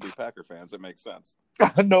country should be Packer fans. It makes sense.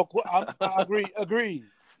 No, I agree.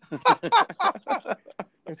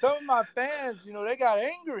 And some of my fans, they got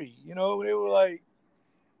angry. They were like,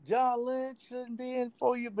 John Lynch shouldn't be in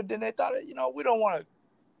for you. But then they thought, we don't want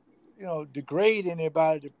to, degrade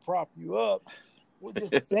anybody to prop you up. We're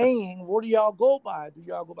just saying, what do y'all go by? Do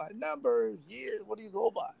y'all go by numbers, years? What do you go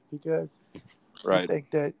by? Because I think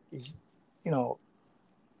that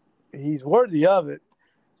he's worthy of it.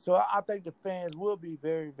 So I think the fans will be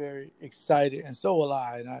very, very excited, and so will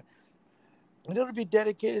I. And it'll be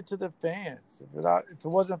dedicated to the fans. If it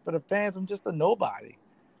wasn't for the fans, I'm just a nobody.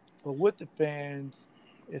 But with the fans,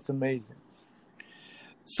 it's amazing.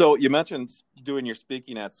 So you mentioned doing your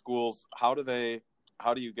speaking at schools. How do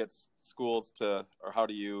you get schools to, or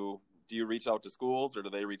do you reach out to schools, or do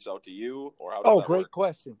they reach out to you, or how does that work? Great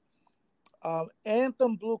question.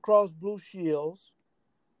 Anthem Blue Cross Blue Shields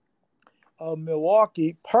of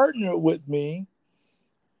Milwaukee partnered with me,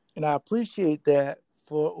 and I appreciate that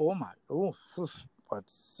for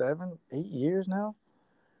 7, 8 years now.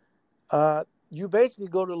 You basically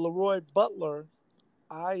go to LeRoy Butler,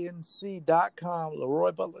 inc.com,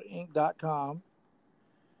 LeRoyButlerInc.com,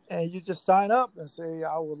 and you just sign up and say,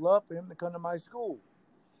 I would love for him to come to my school.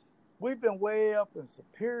 We've been way up in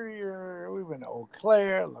Superior. We've been in Eau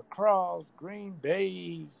Claire, La Crosse, Green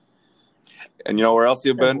Bay. And you know where else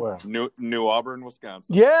you've been? New Auburn,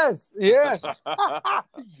 Wisconsin. Yes. Yes.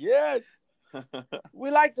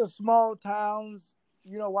 We like the small towns.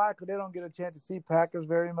 You know why? Because they don't get a chance to see Packers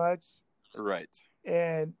very much. Right.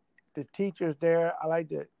 And the teachers there, I like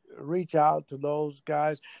to reach out to those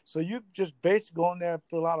guys. So you just basically go in there,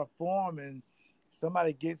 fill out a form, and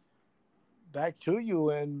somebody gets back to you.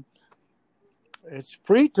 And it's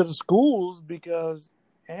free to the schools because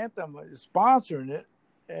Anthem is sponsoring it.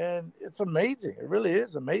 And it's amazing. It really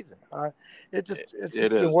is amazing. It's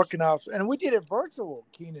been working out. And we did it virtual,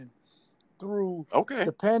 Keenan, through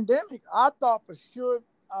the pandemic. I thought for sure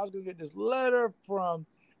I was going to get this letter from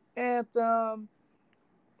Anthem,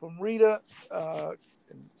 from Rita,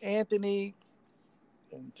 and Anthony,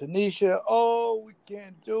 and Tanisha. Oh, we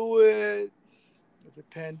can't do it. It's a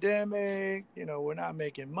pandemic. We're not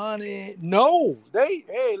making money. No,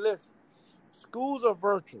 hey, listen, schools are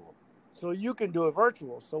virtual. So you can do it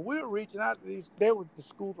virtual. So we were reaching out to the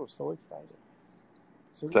schools were so excited.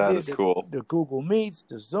 So we That did is cool. the Google Meets,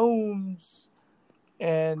 the Zooms,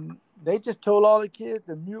 and they just told all the kids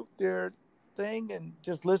to mute their thing and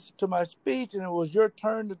just listen to my speech. And it was your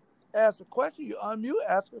turn to ask a question. You unmute,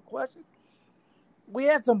 ask a question. We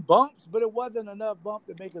had some bumps, but it wasn't enough bump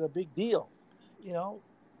to make it a big deal. You know,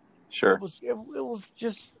 Sure.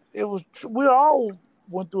 we all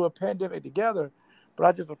went through a pandemic together, but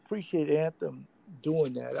I just appreciate Anthem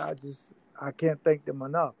doing that. I can't thank them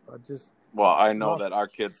enough. Well, I know that our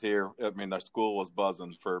kids here, I mean, their school was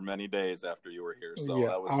buzzing for many days after you were here. So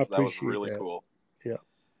Yeah, that was really cool. Yeah.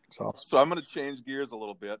 It's awesome. So I'm going to change gears a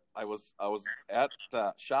little bit. I was at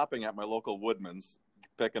shopping at my local Woodman's,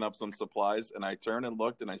 picking up some supplies, and I turned and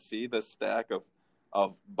looked, and I see this stack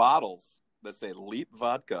of bottles that say Leap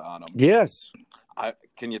vodka on them. Yes.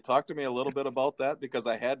 Can you talk to me a little bit about that, because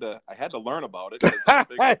I had to learn about it, because I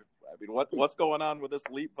figured, I mean, what's going on with this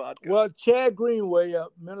Leap vodka? Well, Chad Greenway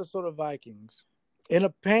of Minnesota Vikings, in a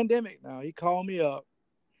pandemic now, he called me up.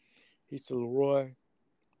 He said, LeRoy,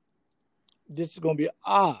 this is going to be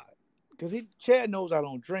odd, because Chad knows I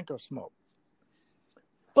don't drink or smoke.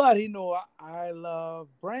 But he knows I love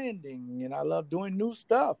branding and I love doing new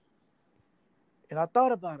stuff. And I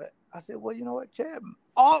thought about it. I said, well, you know what, Chad?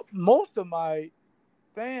 Most of my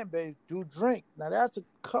fan base do drink. Now, that's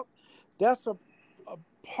a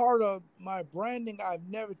part of my branding I've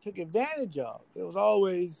never took advantage of. It was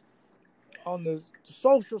always on the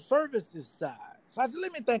social services side. So I said,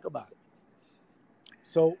 let me think about it.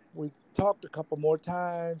 So we talked a couple more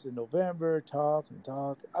times in November, talk.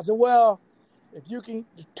 I said, well, if you can,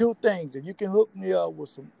 two things. If you can hook me up with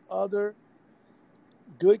some other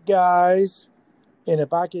good guys, and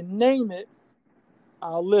if I can name it,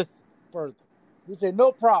 I'll listen further. He said,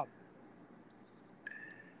 no problem.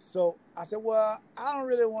 So I said, well, I don't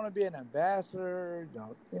really want to be an ambassador.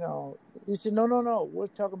 You know. He said, no. We're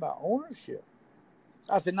talking about ownership.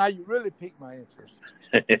 I said, now you really piqued my interest.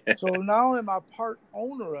 So not only am I part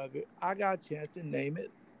owner of it, I got a chance to name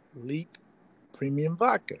it Leap Premium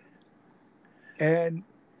Vodka. And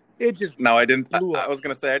it just now I didn't. blew up. I was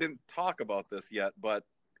going to say I didn't talk about this yet, but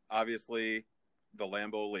obviously the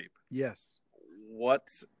Lambeau Leap. Yes. What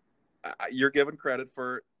you're given credit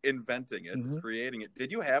for inventing it, creating it.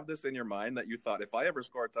 Did you have this in your mind that you thought, if I ever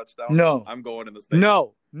score a touchdown, no, I'm going in the States?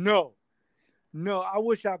 No. I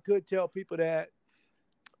wish I could tell people that.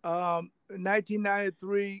 In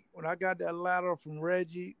 1993, when I got that lateral from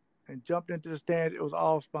Reggie and jumped into the stand, it was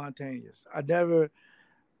all spontaneous. I never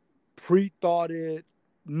pre-thought it.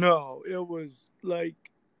 No, it was like,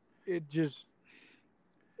 it just,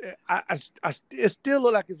 it still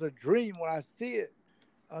look like it's a dream when I see it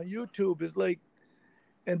on YouTube. It's like,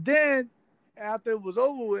 and then after it was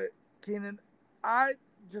over with, Keenan, I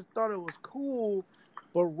just thought it was cool,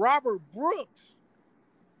 but Robert Brooks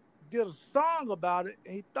did a song about it,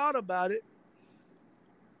 and he thought about it.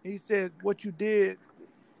 He said, what you did,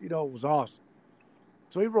 was awesome.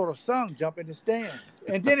 So he wrote a song, Jump in the Stands.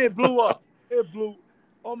 And then it blew up.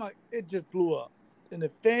 It just blew up. And the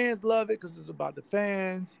fans love it because it's about the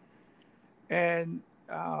fans. And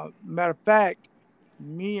matter of fact,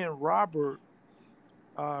 me and Robert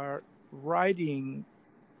are writing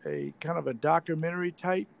a kind of a documentary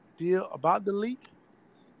type deal about the Leap.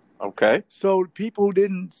 Okay. So people who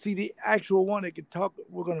didn't see the actual one,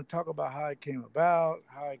 we're going to talk about how it came about,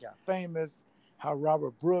 how it got famous, how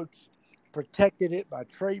Robert Brooks protected it by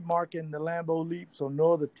trademarking the Lambeau Leap so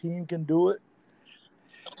no other team can do it.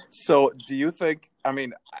 So do you think, I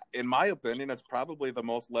mean, in my opinion, it's probably the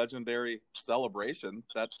most legendary celebration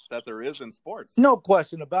that there is in sports. No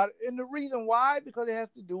question about it. And the reason why, because it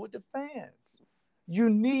has to do with the fans. You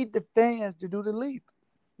need the fans to do the leap.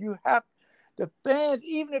 You have the fans,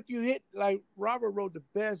 even if you hit, like Robert wrote the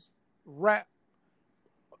best rap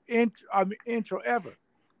intro ever.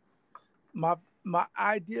 My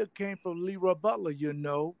idea came from LeRoy Butler,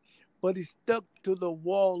 but he stuck to the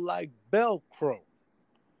wall like Velcro.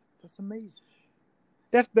 That's amazing.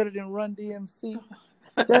 That's better than Run DMC.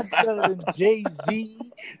 That's better than Jay-Z.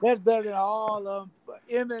 That's better than all of them,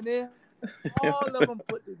 Eminem. All of them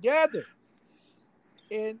put together.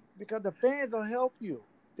 And because the fans will help you.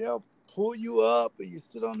 They'll pull you up and you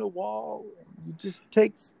sit on the wall and you just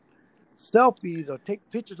take selfies or take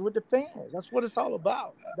pictures with the fans. That's what it's all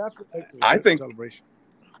about. That's what makes it a celebration.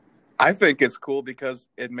 I think it's cool because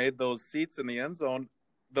it made those seats in the end zone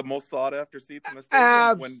the most sought after seats in the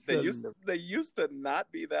stadium. When they used to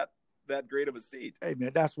not be that great of a seat. Hey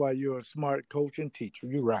man, that's why you're a smart coach and teacher.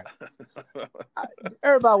 You're right.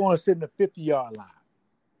 Everybody want to sit in the 50-yard line.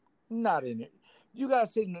 Not in it. You got to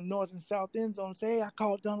sit in the north and south end zone and say, hey, I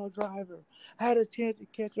called Donald Driver. I had a chance to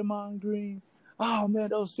catch Amon Green. Oh man,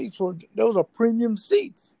 those are premium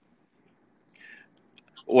seats.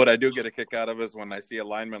 What I do get a kick out of is when I see a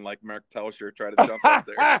lineman like Mark Tauscher try to jump up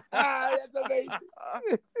there. That's amazing.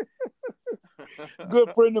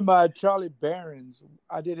 Good friend of mine, Charlie Barons,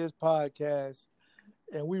 I did his podcast,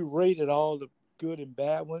 and we rated all the good and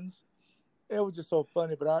bad ones. It was just so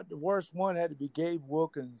funny, but the worst one had to be Gabe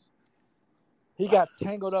Wilkins. He got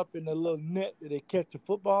tangled up in the little net that they catch the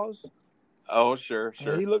footballs. Oh, sure.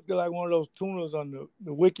 And he looked like one of those tuners on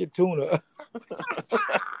the Wicked Tuna.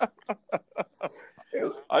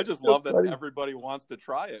 I just love that everybody wants to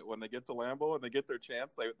try it when they get to Lambeau and they get their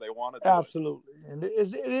chance. They want to do Absolutely. It. And it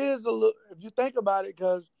is a little, if you think about it,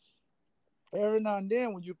 because every now and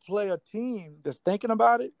then when you play a team that's thinking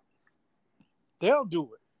about it, they'll do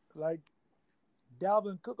it. Like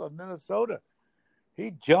Dalvin Cook of Minnesota,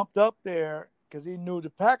 he jumped up there because he knew the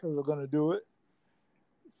Packers were going to do it.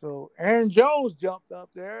 So Aaron Jones jumped up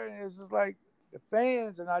there, and it's just like the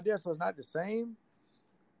fans and idea. So it's not the same,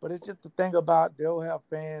 but it's just the thing about they'll have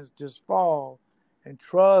fans just fall, and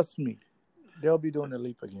trust me, they'll be doing the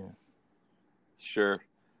leap again. Sure.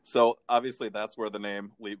 So obviously that's where the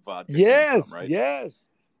name Leap Vodka came from, right? Yes.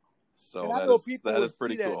 So that is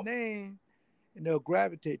pretty cool. That name, and they'll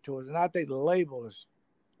gravitate towards it. And I think the label is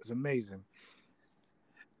amazing.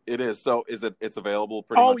 It is. So it's available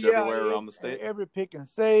pretty much everywhere around the state? Every Pick and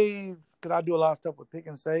Save, because I do a lot of stuff with Pick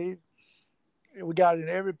and Save. We got it in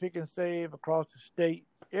every Pick and Save across the state.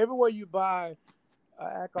 Everywhere you buy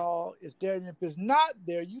alcohol, it's there. And if it's not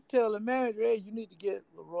there, you tell the manager, hey, you need to get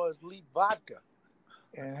LeRoy's Leap Vodka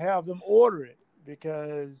and have them order it,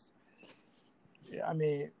 because, I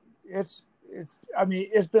mean, it's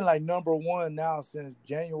been like number one now since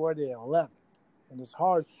January the 11th. And it's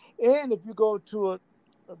hard. And if you go to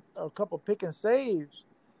a couple Pick and Saves,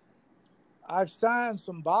 I've signed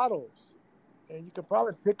some bottles, and you can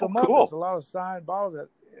probably pick them up. There's a lot of signed bottles at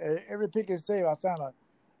every Pick and Save. I signed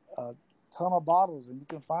a ton of bottles, and you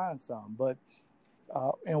can find some. But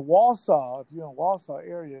in Wausau, if you're in Wausau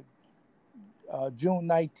area, June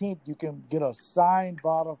 19th, you can get a signed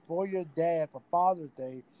bottle for your dad for Father's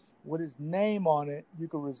Day with his name on it. You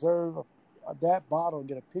can reserve that bottle and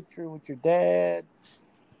get a picture with your dad.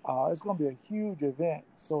 It's going to be a huge event.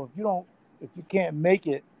 So if you can't make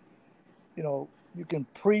it, you can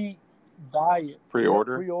pre-buy it.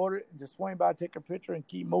 Pre-order it, and just swing by, take a picture, and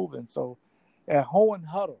keep moving. So at Hohen's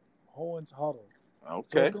Huddle. Okay.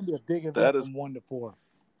 So it's going to be a big event from 1 to 4.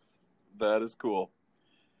 That is cool.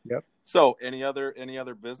 Yep. So any other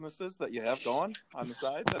businesses that you have going on the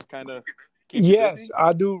side that kind of keep you busy? Yes,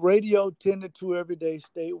 I do radio 10 to 2 every day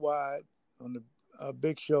statewide on the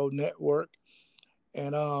Big Show Network.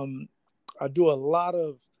 And I do a lot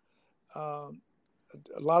of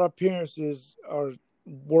appearances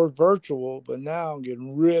were virtual, but now I'm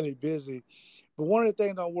getting really busy. But one of the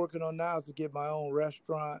things I'm working on now is to get my own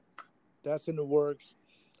restaurant. That's in the works.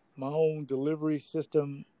 My own delivery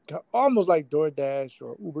system, almost like DoorDash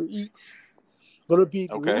or Uber Eats, but it'll be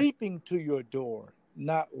leaping to your door,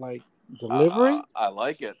 not like delivery. I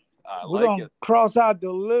like it. We're going to cross out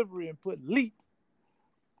delivery and put leap.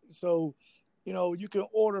 So, you can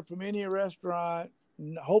order from any restaurant,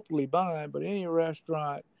 hopefully mine, but any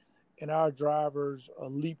restaurant, and our drivers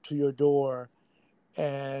will leap to your door,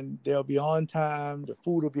 and they'll be on time. The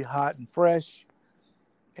food will be hot and fresh.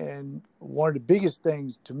 And one of the biggest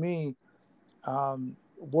things to me,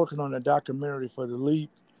 working on a documentary for the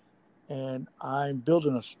Leap, and I'm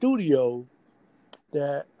building a studio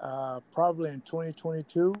that probably in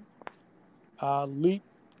 2022, Leap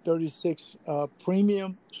 36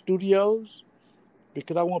 premium studios,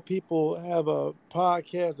 because I want people to have a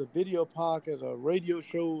podcast, a video podcast, a radio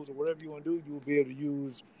shows, or whatever you want to do. You'll be able to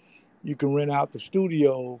use. You can rent out the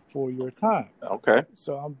studio for your time. Okay.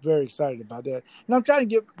 So I'm very excited about that, and I'm trying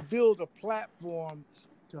to build a platform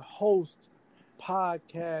to host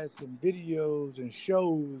podcasts and videos and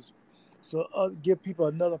shows, so give people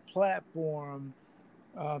another platform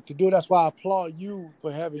to do it. That's why I applaud you for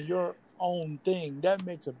having your own thing. That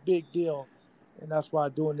makes a big deal, and that's why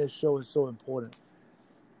doing this show is so important.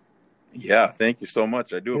 Yeah, thank you so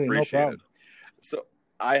much. I do appreciate it. So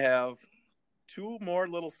I have 2 more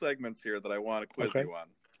little segments here that I want to quiz you on.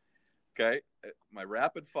 Okay, my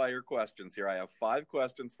rapid fire questions here. I have 5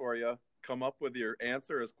 questions for you. Come up with your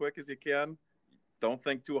answer as quick as you can. Don't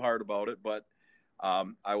think too hard about it, but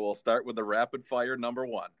I will start with the rapid fire number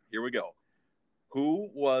 1. Here we go. Who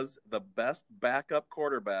was the best backup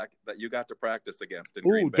quarterback that you got to practice against in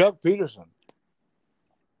Green Bay? Doug Peterson.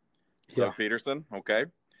 Doug Peterson, okay.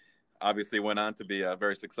 Obviously went on to be a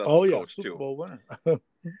very successful coach, Super too. Bowl winner.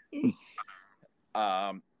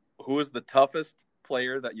 Who is the toughest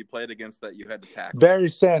player that you played against that you had to tackle? Barry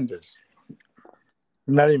Sanders.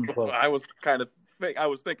 Not even close. I was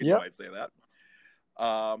thinking you Yep. might say that.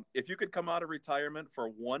 If you could come out of retirement for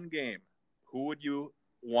one game, who would you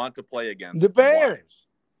want to play against? The and why? Bears.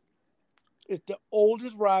 It's the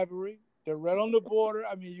oldest rivalry. They're right on the border.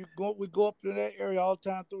 I mean, we go up to that area all the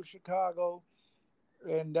time through Chicago,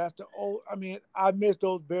 and that's the old. I mean, I miss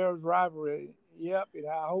those Bears rivalry. Yep, and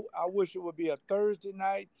I wish it would be a Thursday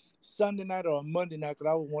night, Sunday night, or a Monday night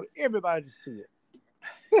because I would want everybody to see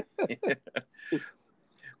it.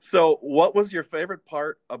 So, what was your favorite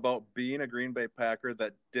part about being a Green Bay Packer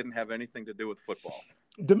that didn't have anything to do with football?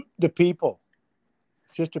 The people,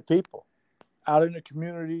 just the people, out in the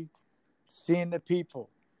community, seeing the people,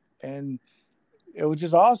 and it was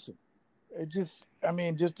just awesome. Just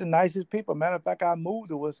the nicest people. Matter of fact, I moved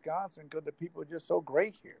to Wisconsin because the people are just so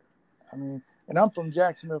great here. I mean, and I'm from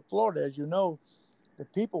Jacksonville, Florida, as you know. The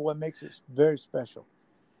people, what makes it very special.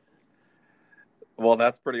 Well,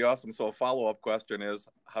 that's pretty awesome. So a follow-up question is,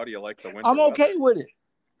 how do you like the winter I'm okay weather? with it.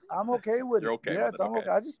 I'm okay with You're it. okay Yes, with it? I'm okay.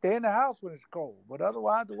 I just stay in the house when it's cold, but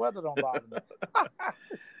otherwise the weather don't bother me.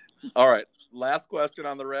 All right. Last question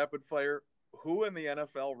on the rapid fire. Who in the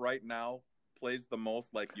NFL right now plays the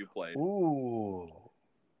most like you played? Ooh.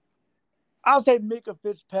 I'll say Micah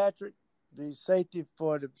Fitzpatrick, the safety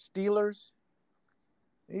for the Steelers.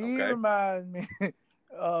 He reminds me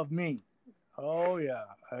of me. Oh, yeah.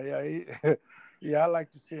 Yeah, I like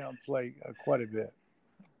to see him play quite a bit.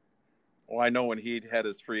 Well, I know when he had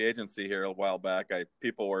his free agency here a while back,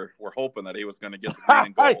 people were hoping that he was going to get the green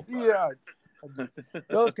and gold. Yeah.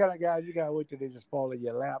 Those kind of guys, you got to wait till they just fall in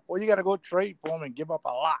your lap. Or you got to go trade for them and give up a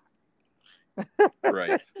lot.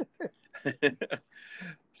 Right.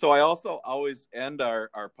 So I also always end our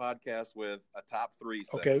podcast with a top three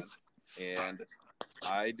segment. Okay. And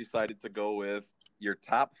I decided to go with your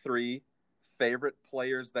top three favorite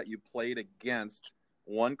players that you played against,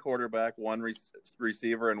 one quarterback, one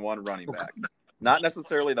receiver, and one running back. Not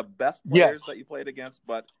necessarily the best players that you played against,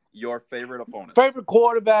 but your favorite opponents. Favorite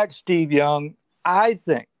quarterback, Steve Young. I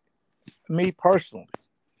think, me personally,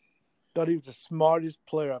 thought he was the smartest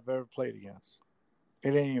player I've ever played against.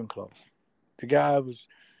 It ain't even close. The guy was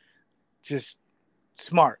just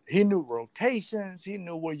smart. He knew rotations. He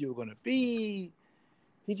knew where you were going to be.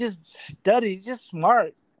 He just studied. He's just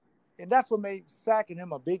smart. And that's what made sacking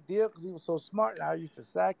him a big deal because he was so smart. And I used to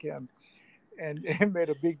sack him, and it made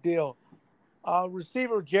a big deal.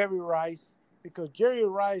 Receiver, Jerry Rice, because Jerry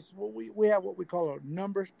Rice, we have what we call a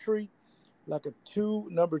numbers tree, like a 2.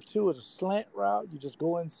 Number 2 is a slant route. You just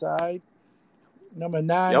go inside. Number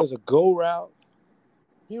 9 is a go route.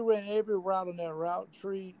 He ran every route on that route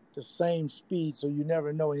tree the same speed, so you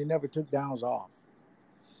never know, and he never took downs off.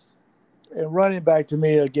 And running back to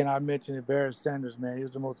me, again, I mentioned it, Barry Sanders, man. He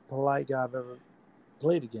was the most polite guy I've ever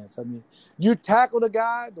played against. I mean, you tackle the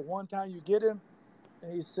guy the one time you get him,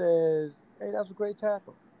 and he says, hey, that's a great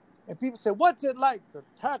tackle. And people say, what's it like to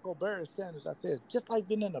tackle Barry Sanders? I said, it's just like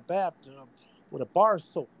being in a bathtub with a bar of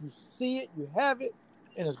soap. You see it, you have it,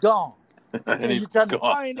 and it's gone. And you try to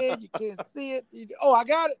find it, you can't see it. I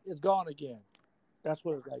got it, it's gone again. That's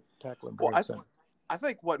what it's like tackling Barry Sanders. I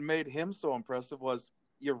think what made him so impressive was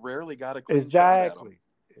you rarely got a clean shot at him.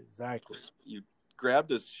 Exactly. You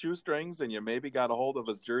grabbed his shoestrings and you maybe got a hold of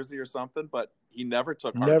his jersey or something, but he never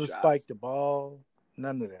took hard shots. Never spiked the ball.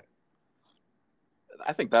 None of that.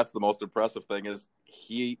 I think that's the most impressive thing is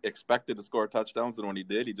he expected to score touchdowns, and when he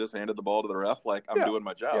did, he just handed the ball to the ref like, I'm doing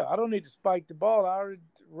my job. Yeah, I don't need to spike the ball. I already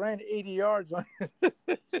ran 80 yards on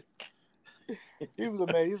it. He was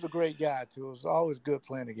amazing. He was a great guy, too. It was always good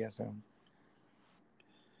playing against him.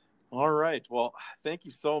 All right. Well, thank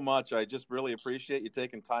you so much. I just really appreciate you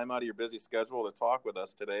taking time out of your busy schedule to talk with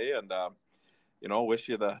us today. And, wish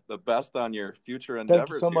you the best on your future endeavors.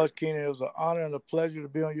 Thank you so much, Keenan. It was an honor and a pleasure to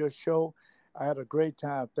be on your show. I had a great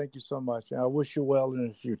time. Thank you so much. And I wish you well in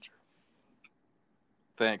the future.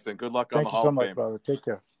 Thanks. And good luck on the Hall of Fame. Thank you so much, brother. Take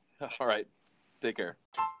care. All right. Take care.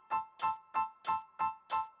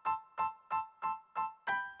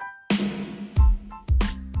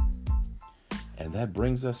 And that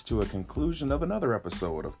brings us to a conclusion of another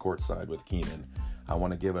episode of Courtside with Keenan. I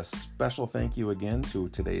want to give a special thank you again to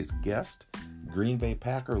today's guest, Green Bay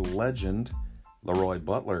Packer legend, LeRoy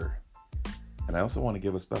Butler. And I also want to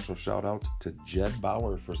give a special shout out to Jed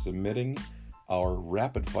Bauer for submitting our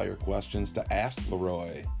rapid fire questions to Ask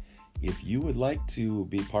LeRoy. If you would like to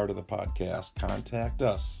be part of the podcast, contact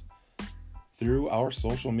us through our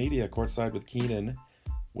social media, Courtside with Keenan,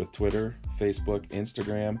 with Twitter, Facebook,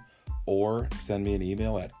 Instagram, or send me an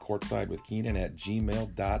email at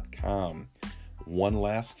courtsidewithkeenan@gmail.com. One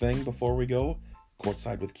last thing before we go,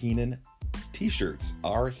 Courtside with Keenan t-shirts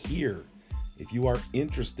are here. If you are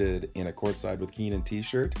interested in a Courtside with Keenan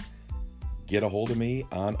t-shirt, get a hold of me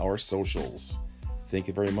on our socials. Thank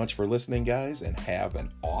you very much for listening, guys, and have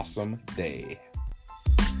an awesome day.